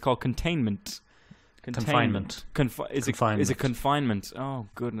a series called Confinement. Confinement. Is it confinement? Oh,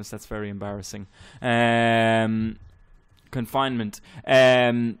 goodness, that's very embarrassing. Confinement.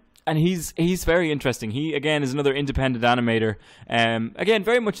 And he's very interesting. He, again, is another independent animator. Again,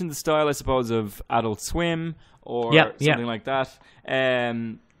 very much in the style, I suppose, of Adult Swim or something like that.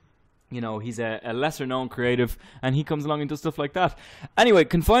 He's a lesser-known creative, and he comes along and does stuff like that. Anyway,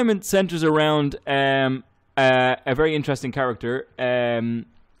 Confinement centers around a very interesting character.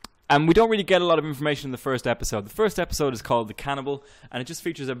 And we don't really get a lot of information in the first episode. The first episode is called The Cannibal, and it just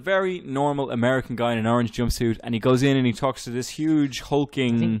features a very normal American guy in an orange jumpsuit, and he goes in and he talks to this huge,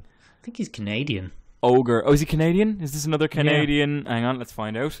 hulking... I think he's Canadian. Ogre. Oh, is he Canadian? Is this another Canadian? Yeah. Hang on, let's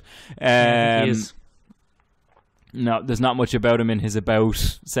find out. I think he is. No, there's not much about him in his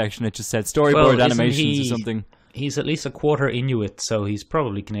About section. It just said storyboard animations or something. He's at least a quarter Inuit, so he's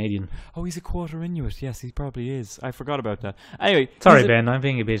probably Canadian. Oh, he's a quarter Inuit. Yes, he probably is. I forgot about that. Anyway, sorry, Ben. I'm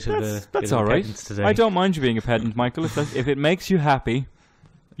being a bit of a that's all right. today. I don't mind you being a pedant, Michael. If it makes you happy,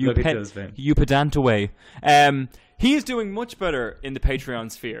 you pedant away. He is doing much better in the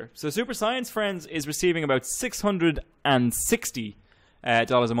Patreon sphere. So Super Science Friends is receiving about $660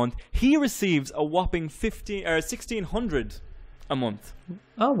 a month. He receives a whopping $1,600 a month.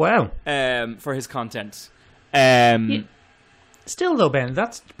 Oh wow! For his content. Still though, Ben,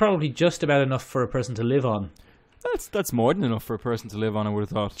 that's probably just about enough for a person to live on. That's more than enough for a person to live on, I would have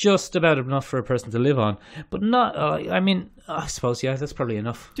thought. Just about enough for a person to live on, but not. I suppose that's probably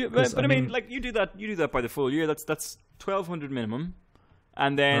enough. But I mean, you do that by the full year. That's $1,200 minimum,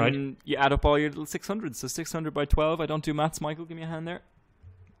 and then you add up all your little 600. So 600 by 12. I don't do maths, Michael. Give me a hand there.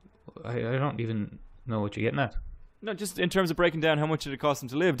 I don't even know what you're getting at. No, just in terms of breaking down how much did it cost him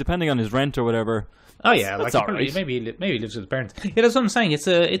to live, depending on his rent or whatever. Oh yeah, that's all right. Maybe he lives with his parents. Yeah, that's what I'm saying. It's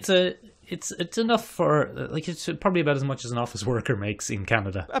enough for it's probably about as much as an office worker makes in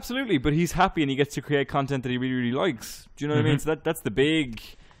Canada. Absolutely, but he's happy and he gets to create content that he really, really likes. Do you know what I mean? So that's the big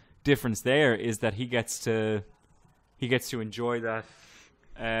difference there, is that he gets to enjoy that.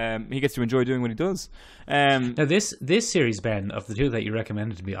 He gets to enjoy doing what he does. Now this series, Ben, of the two that you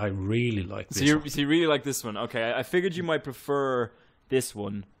recommended to me, I really like this. So you really like this one? Okay, I figured you might prefer this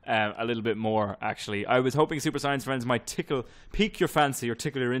one a little bit more, actually. I was hoping Super Science Friends might pique your fancy or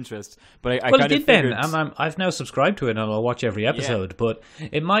tickle your interest, but I well, kind it of did, figured... Ben. I've now subscribed to it and I'll watch every episode, but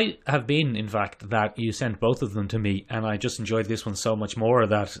it might have been, in fact, that you sent both of them to me and I just enjoyed this one so much more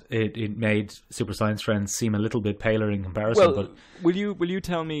that it made Super Science Friends seem a little bit paler in comparison. Well, but will you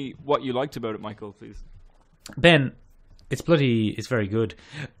tell me what you liked about it, Michael, please? Ben, it's very good.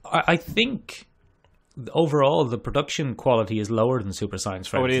 I think... overall, the production quality is lower than Super Science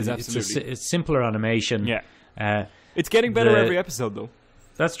Friends. Oh, it is, absolutely. It's simpler animation. Yeah. It's getting better every episode, though.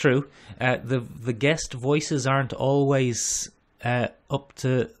 That's true. The guest voices aren't always up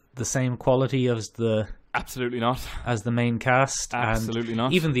to the same quality as the... Absolutely not. As the main cast. Absolutely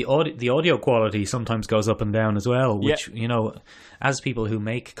not. Even the audio quality sometimes goes up and down as well, which, as people who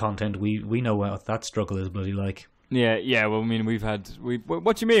make content, we know what that struggle is bloody like. Yeah. Well, I mean,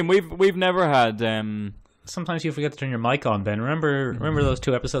 what do you mean? We've never had. Sometimes you forget to turn your mic on, Ben. Remember those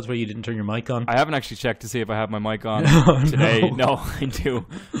 2 episodes where you didn't turn your mic on? I haven't actually checked to see if I have my mic on today. No, I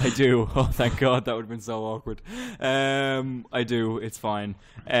do. Oh, thank God, that would have been so awkward. I do. It's fine.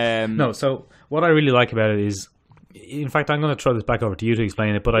 No. So what I really like about it is, in fact, I'm going to throw this back over to you to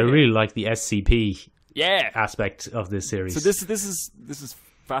explain it. But I really like the SCP aspect of this series. So this is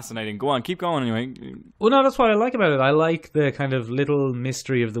fascinating. Go on, keep going anyway. Well, no, that's what I like about it. I like the kind of little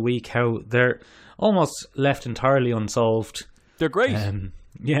mystery of the week, how they're almost left entirely unsolved. They're great.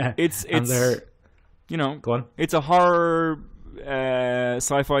 It's they're, go on. It's a horror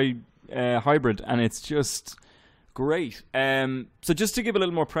sci-fi hybrid, and it's just great. So just to give a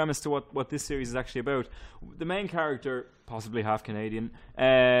little more premise to what this series is actually about, the main character, possibly half Canadian,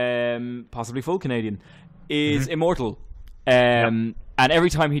 possibly full Canadian, is immortal. And every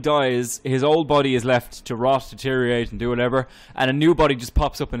time he dies, his old body is left to rot, deteriorate, and do whatever, and a new body just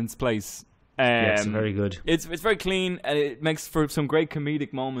pops up in its place. Yes, very good. It's very clean, and it makes for some great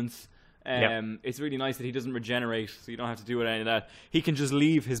comedic moments. It's really nice that he doesn't regenerate, so you don't have to do any of that. He can just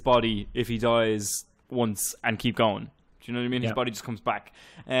leave his body if he dies once and keep going. Do you know what I mean? His body just comes back.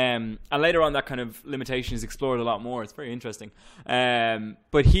 And later on, that kind of limitation is explored a lot more. It's very interesting.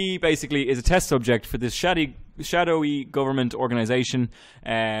 But he basically is a test subject for this shadowy government organization.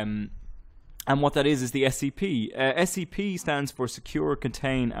 And what that is the SCP. SCP stands for Secure,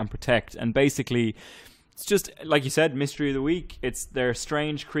 Contain, and Protect. And basically, it's just, like you said, mystery of the week. They're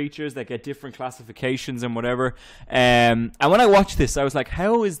strange creatures that get different classifications and whatever. And when I watched this, I was like,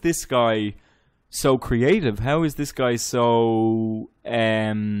 how is this guy so creative? How is this guy so...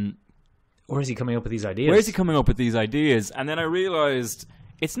 Where is he coming up with these ideas? And then I realized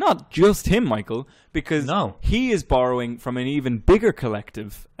it's not just him, Michael, because he is borrowing from an even bigger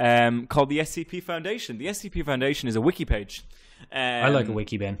collective called the SCP Foundation. The SCP Foundation is a wiki page. I like a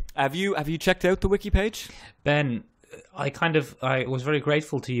wiki, Ben. Have you checked out the wiki page? Ben, I was very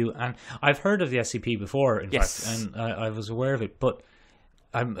grateful to you, and I've heard of the SCP before, in fact, and I was aware of it, but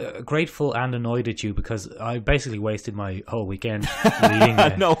I'm grateful and annoyed at you because I basically wasted my whole weekend reading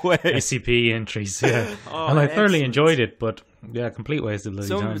SCP entries, and I thoroughly enjoyed it, but complete waste of bloody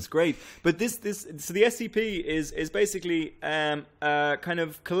time. It's great, but so the SCP is basically a kind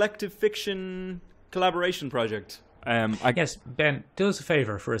of collective fiction collaboration project. Yes, Ben, do us a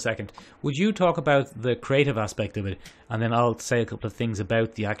favour for a second. Would you talk about the creative aspect of it, and then I'll say a couple of things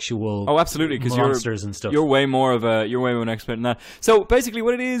about the actual absolutely, because monsters and stuff. You're way more of an expert in that. So basically,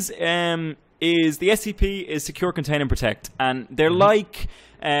 what it is the SCP is Secure, Contain, and Protect, and they're like,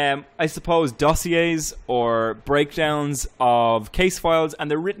 I suppose, dossiers or breakdowns of case files,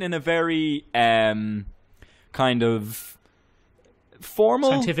 and they're written in a very kind of formal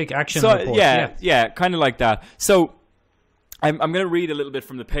scientific action report. Kind of like that. So I'm going to read a little bit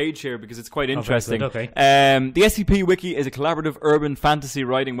from the page here because it's quite interesting. Okay. The SCP Wiki is a collaborative urban fantasy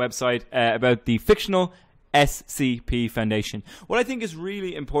writing website about the fictional SCP Foundation. What I think is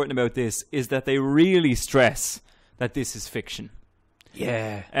really important about this is that they really stress that this is fiction.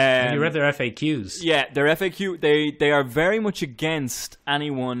 Yeah. And you read their FAQs. Yeah, their FAQ, they are very much against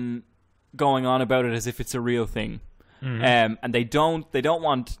anyone going on about it as if it's a real thing. Mm-hmm. And they don't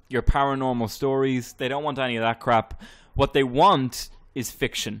want your paranormal stories. They don't want any of that crap. What they want is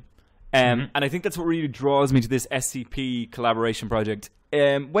fiction. And I think that's what really draws me to this SCP collaboration project.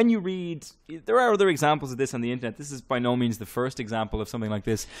 When you read, there are other examples of this on the internet. This is by no means the first example of something like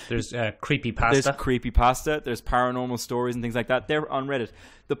this. There's creepypasta. There's paranormal stories and things like that. They're on Reddit.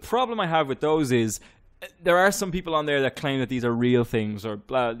 The problem I have with those is there are some people on there that claim that these are real things or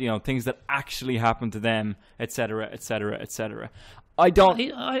things that actually happen to them, etc., etc., etc. I don't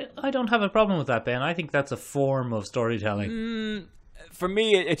have a problem with that, Ben. I think that's a form of storytelling. For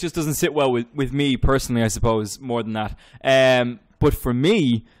me, it just doesn't sit well with me personally, I suppose, more than that. But for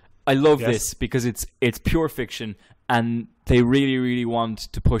me, I love Yes. this because it's pure fiction, and they really, really want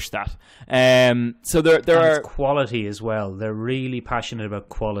to push that. So there And are it's quality as well. They're really passionate about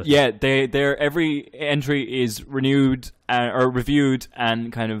quality. yeah, they're every entry is renewed or reviewed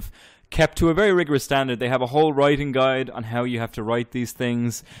and kind of kept to a very rigorous standard. They have a whole writing guide on how you have to write these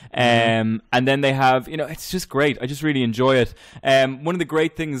things, and then they have, it's just great. I just really enjoy it. One of the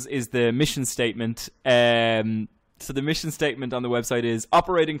great things is the mission statement. So the mission statement on the website is: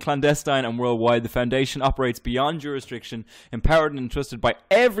 operating clandestine and worldwide, the Foundation operates beyond jurisdiction, empowered and entrusted by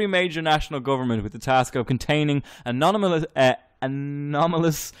every major national government with the task of containing anomalous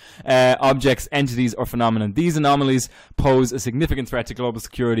objects, entities, or phenomena. These anomalies pose a significant threat to global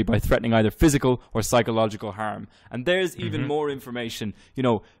security by threatening either physical or psychological harm. And there's even more information.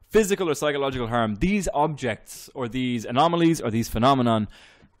 Physical or psychological harm. These objects or these anomalies or these phenomenon,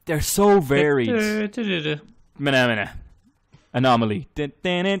 they're so varied. Anomaly. But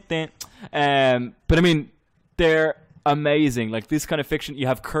I mean, they're amazing. Like this kind of fiction, you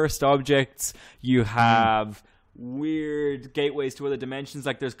have cursed objects, you have weird gateways to other dimensions.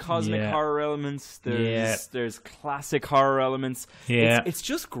 Like there's cosmic horror elements, there's classic horror elements. Yeah. It's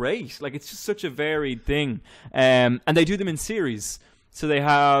just great. Like it's just such a varied thing. And they do them in series. So they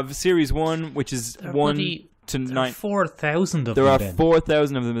have series 1, which is 1 to 9. 4,000 of there them. are Ben.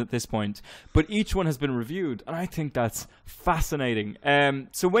 4,000 of them at this point, but each one has been reviewed, and I think that's fascinating.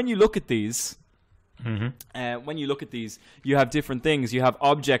 So when you look at these, you have different things. You have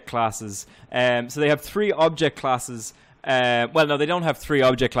object classes. So they have 3 object classes. Well, no, they don't have 3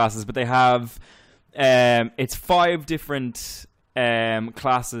 object classes, but they have it's 5 different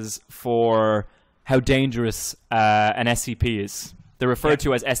classes for how dangerous an SCP is. They're referred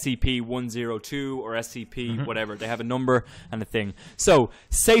to as SCP-102 or SCP whatever. They have a number and a thing. So,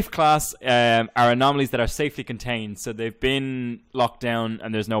 safe class are anomalies that are safely contained. So they've been locked down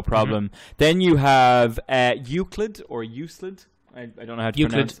and there's no problem. Then you have Euclid or Euclid. I don't know how to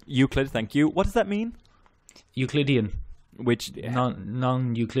pronounce Euclid. Thank you. What does that mean? Euclidean. Which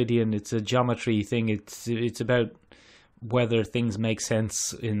Non-Euclidean. It's a geometry thing. It's about whether things make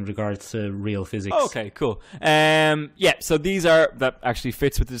sense in regards to real physics. Okay, cool. So that actually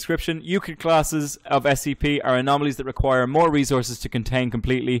fits with the description. Euclid classes of SCP are anomalies that require more resources to contain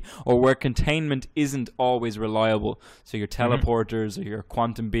completely, or where containment isn't always reliable. So your teleporters or your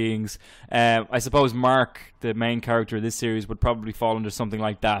quantum beings. I suppose Mark, the main character of this series, would probably fall under something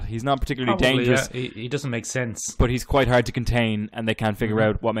like that. He's not particularly dangerous. Yeah. He doesn't make sense. But he's quite hard to contain, and they can't figure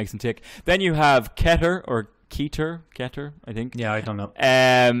out what makes him tick. Then you have Keter, I think. Yeah, I don't know.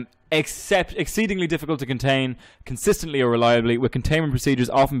 Except exceedingly difficult to contain consistently or reliably, with containment procedures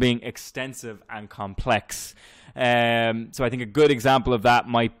often being extensive and complex. So I think a good example of that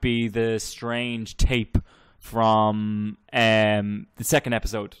might be the strange tape from the second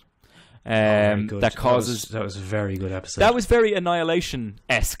episode. That was a very good episode. That was very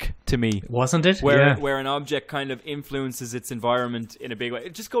Annihilation-esque to me, wasn't it? Where an object kind of influences its environment in a big way.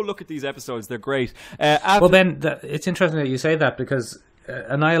 Just go look at these episodes; they're great. Well, Ben, it's interesting that you say that, because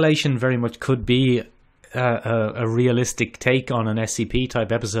Annihilation very much could be a realistic take on an SCP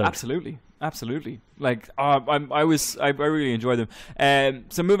type episode. Absolutely. Like I really enjoy them.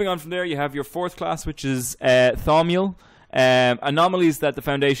 So moving on from there, you have your 4th class, which is Thaumiel. Anomalies that the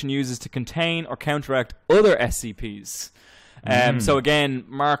Foundation uses to contain or counteract other SCPs. So again,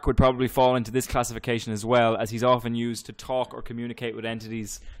 Mark would probably fall into this classification as well, as he's often used to talk or communicate with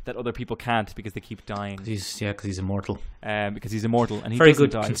entities that other people can't because they keep dying. Because he's immortal. Because he's immortal, and he very doesn't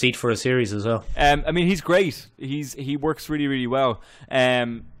good die. conceit for a series as well. I mean, he's great. He works really, really well.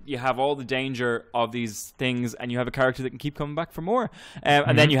 You have all the danger of these things, and you have a character that can keep coming back for more.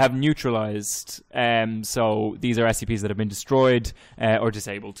 And then you have neutralized. So these are SCPs that have been destroyed or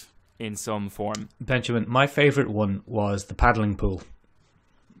disabled in some form. Benjamin, my favourite one was the paddling pool.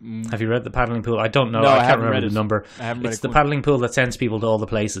 Have you read the paddling pool? I don't know. No, I can't remember the number. It's the paddling pool that sends people to all the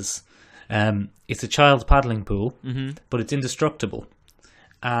places. It's a child's paddling pool, but it's indestructible.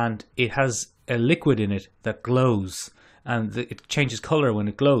 And it has a liquid in it that glows. And it changes colour when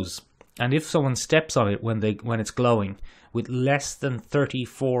it glows. And if someone steps on it when it's glowing, with less than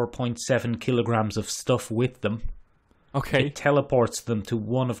 34.7 kilograms of stuff with them, it teleports them to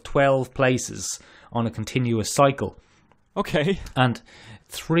one of 12 places on a continuous cycle. Okay. And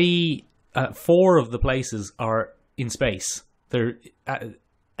 4 of the places are in space. They're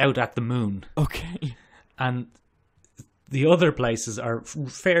out at the moon. Okay. And the other places are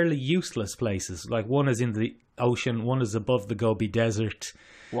fairly useless places. Like one is in the ocean, one is above the Gobi Desert.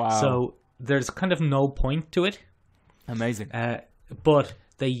 Wow. So there's kind of no point to it. Amazing. But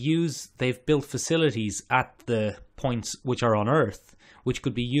they've built facilities at the points which are on Earth, which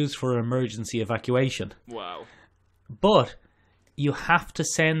could be used for emergency evacuation. Wow. But you have to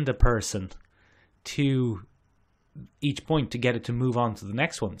send a person to each point to get it to move on to the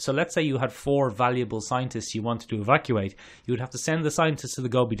next one. So let's say you had 4 valuable scientists you wanted to evacuate. You would have to send the scientists to the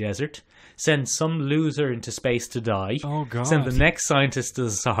Gobi Desert, send some loser into space to die, Oh, God. send the next scientist to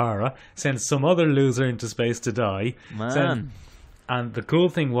the Sahara, send some other loser into space to die. Man. And the cool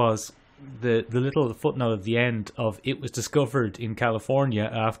thing was the little footnote at the end of it was discovered in California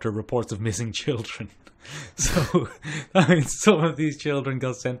after reports of missing children. So, I mean, some of these children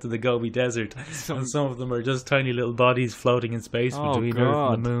got sent to the Gobi Desert, and some of them are just tiny little bodies floating in space between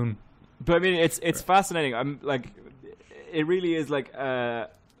Earth and the Moon. But I mean, it's fascinating. I'm like, it really is like a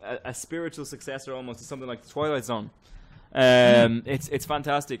spiritual successor almost to something like the Twilight Zone. It's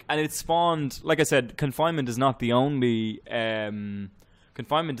fantastic, and it spawned. Like I said, confinement is not the only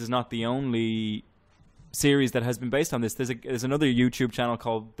series that has been based on this. There's another YouTube channel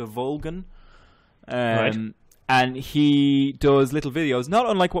called The Vulcan. Right. And he does little videos, not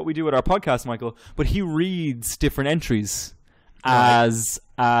unlike what we do with our podcast, Michael, but he reads different entries as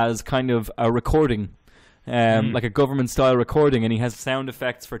kind of a recording, like a government style recording, and he has sound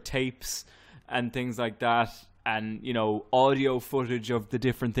effects for tapes and things like that, and audio footage of the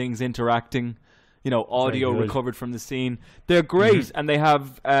different things interacting, audio recovered from the scene. They're great, and they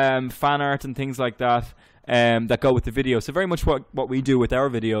have fan art and things like that. That go with the video. So very much what we do with our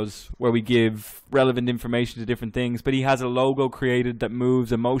videos, where we give relevant information to different things. But he has a logo created that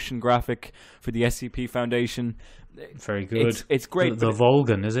moves, a motion graphic for the SCP Foundation. Very good. It's great. The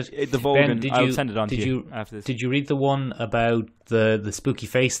Vulcan, is it? The Vulcan. Ben, I'll send it on to you after this. Did you read the one about the spooky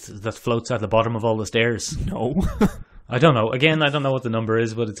face that floats at the bottom of all the stairs? No. I don't know. Again, I don't know what the number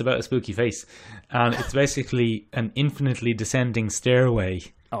is, but it's about a spooky face. And it's basically an infinitely descending stairway.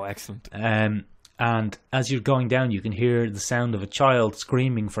 Oh, excellent. And as you're going down, you can hear the sound of a child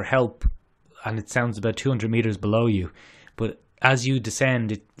screaming for help, and it sounds about 200 meters below you. But as you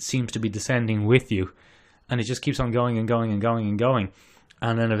descend, it seems to be descending with you, and it just keeps on going and going and going and going.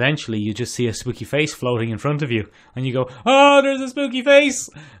 And then eventually you just see a spooky face floating in front of you, and you go, "Oh, there's a spooky face!"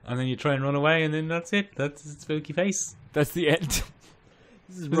 And then you try and run away, and then that's it. That's the spooky face. That's the end.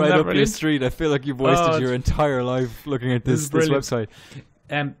 This is right up your street. I feel like you've wasted your entire life looking at this website.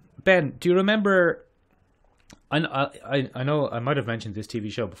 Ben, do you remember? I know I might have mentioned this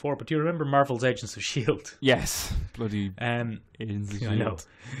TV show before, but do you remember Marvel's Agents of S.H.I.E.L.D.? Yes, bloody Agents of S.H.I.E.L.D. I know.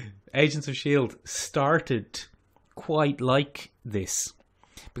 Agents of S.H.I.E.L.D. started quite like this,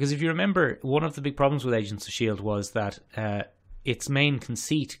 because if you remember, one of the big problems with Agents of S.H.I.E.L.D. was that its main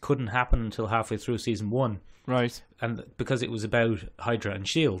conceit couldn't happen until halfway through season 1, right? And because it was about Hydra and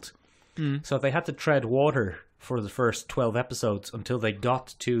S.H.I.E.L.D., so they had to tread water for the first 12 episodes until they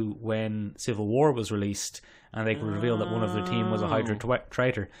got to when Civil War was released, and they could reveal that one of their team was a Hydra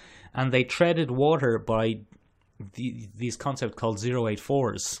traitor. And they treaded water by these concepts called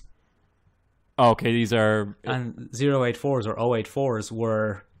 084s. Okay, these are... And 084s or 084s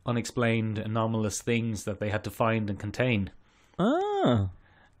were unexplained, anomalous things that they had to find and contain. One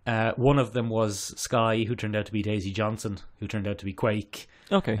of them was Skye, who turned out to be Daisy Johnson, who turned out to be Quake.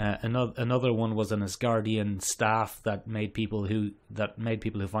 Okay. Another one was an Asgardian staff that made people who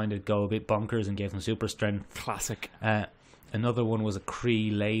find it go a bit bonkers and gave them super strength. Classic. Another one was a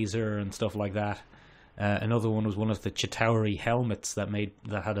Kree laser and stuff like that. Another one was one of the Chitauri helmets that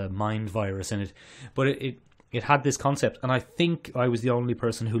had a mind virus in it. But it had this concept, and I think I was the only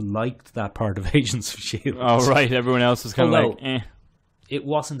person who liked that part of Agents of S.H.I.E.L.D. Oh, right. Everyone else was kind of like, eh. It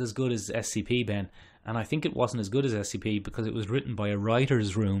wasn't as good as SCP, Ben. And I think it wasn't as good as SCP because it was written by a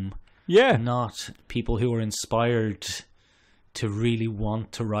writer's room. Yeah. Not people who were inspired to really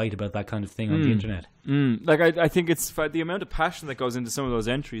want to write about that kind of thing on the internet. Like, I think it's the amount of passion that goes into some of those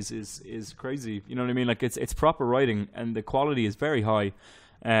entries is crazy. You know what I mean? Like, it's proper writing, and the quality is very high.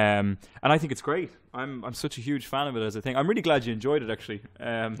 And I think it's great. I'm such a huge fan of it as a thing. I'm really glad you enjoyed it, actually.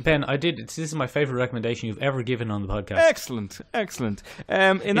 Ben, I did. This is my favourite recommendation you've ever given on the podcast. Excellent.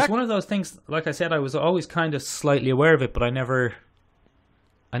 It's one of those things, like I said, I was always kind of slightly aware of it, but I never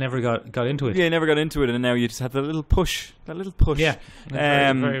got into it. Yeah, I never got into it, and now you just have that little push. Yeah.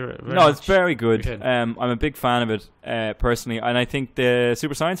 Very no, it's very good. I'm a big fan of it, personally, and I think the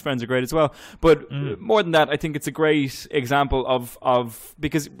Super Science Friends are great as well. But more than that, I think it's a great example of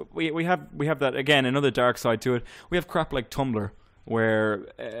because we have that, again, another dark side to it. We have crap like Tumblr, where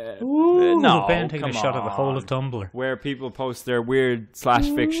Ben taking a shot at the whole of Tumblr, where people post their weird slash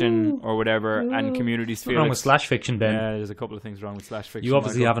fiction or whatever, and communities feel wrong with slash fiction, Ben. Yeah, there's a couple of things wrong with slash fiction. You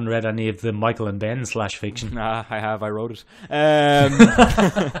obviously haven't read any of the Michael and Ben slash fiction. Nah, I have. I wrote it.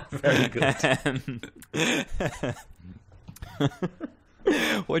 Very good.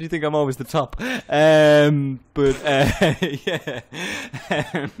 Why do you think I'm always the top? Yeah.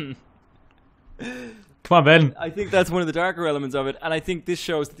 Come on, Ben. I think that's one of the darker elements of it, and I think this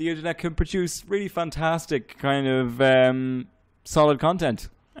shows that the internet can produce really fantastic kind of solid content,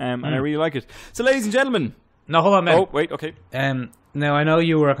 and I really like it. So, ladies and gentlemen. No, hold on, Ben. Oh, wait, okay. Now, I know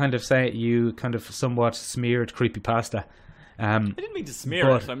you were kind of saying you kind of somewhat smeared creepypasta. I didn't mean to smear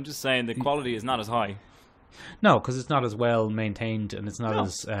it. I'm just saying the quality is not as high. No, because it's not as well maintained and it's not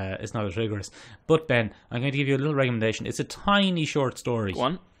as rigorous. But Ben, I'm going to give you a little recommendation. It's a tiny short story. Go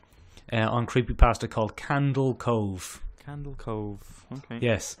on. On creepypasta called Candle Cove. Candle Cove. Okay.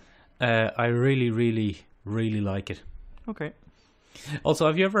 Yes. I really, really, really like it. Okay. Also,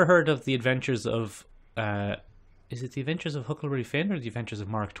 have you ever heard of the adventures of... is it the Adventures of Huckleberry Finn or the Adventures of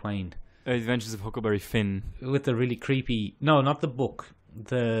Mark Twain? Adventures of Huckleberry Finn. With the really creepy... No, not the book.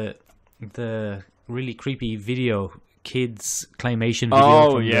 The really creepy video, kids claymation video.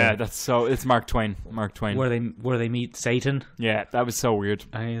 Oh yeah, it's Mark Twain. Mark Twain. Where they meet Satan. Yeah, that was so weird.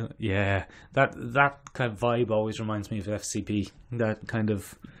 That kind of vibe always reminds me of FCP. That kind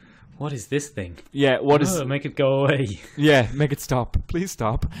of, what is this thing? Yeah, make it go away. Yeah, make it stop. Please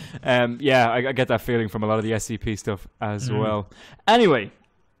stop. Yeah, I get that feeling from a lot of the SCP stuff as well. Anyway,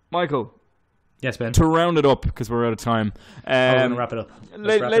 Michael. Yes, Ben. To round it up, because we're out of time. We're going to wrap it up.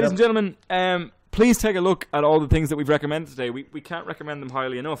 Ladies and gentlemen, please take a look at all the things that we've recommended today. We can't recommend them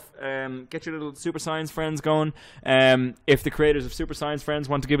highly enough. Get your little Super Science friends going. If the creators of Super Science Friends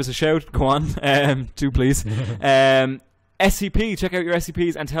want to give us a shout, go on. Do please. SCP, check out your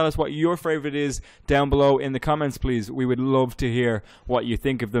SCPs and tell us what your favourite is down below in the comments, please. We would love to hear what you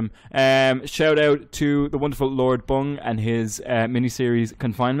think of them. Shout out to the wonderful Lord Bung and his miniseries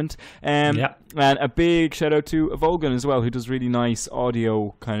Confinement. And a big shout out to Volgan as well, who does really nice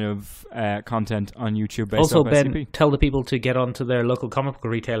audio kind of content on YouTube based also, off Ben, SCP. Tell the people to get onto their local comic book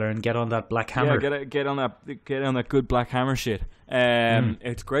retailer and get on that Black Hammer. Yeah, get on that good Black Hammer shit.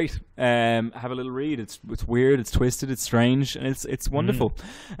 It's great. Have a little read. It's weird, it's twisted, it's strange, and it's wonderful.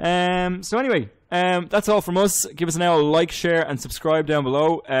 So anyway, that's all from us. Give us an like, share, and subscribe down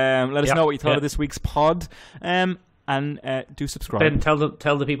below. Let us know what you thought of this week's pod. And do subscribe. Ben, tell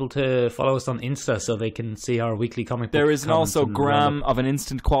the people to follow us on Insta so they can see our weekly comic book. There is also gram of an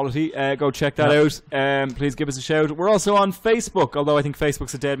instant quality. Go check that out. Please give us a shout. We're also on Facebook, although I think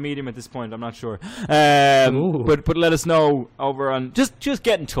Facebook's a dead medium at this point. I'm not sure. But let us know over on. Just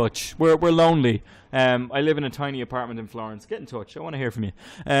get in touch. We're lonely. I live in a tiny apartment in Florence. Get in touch. I want to hear from you.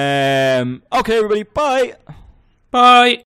 Okay, everybody. Bye. Bye.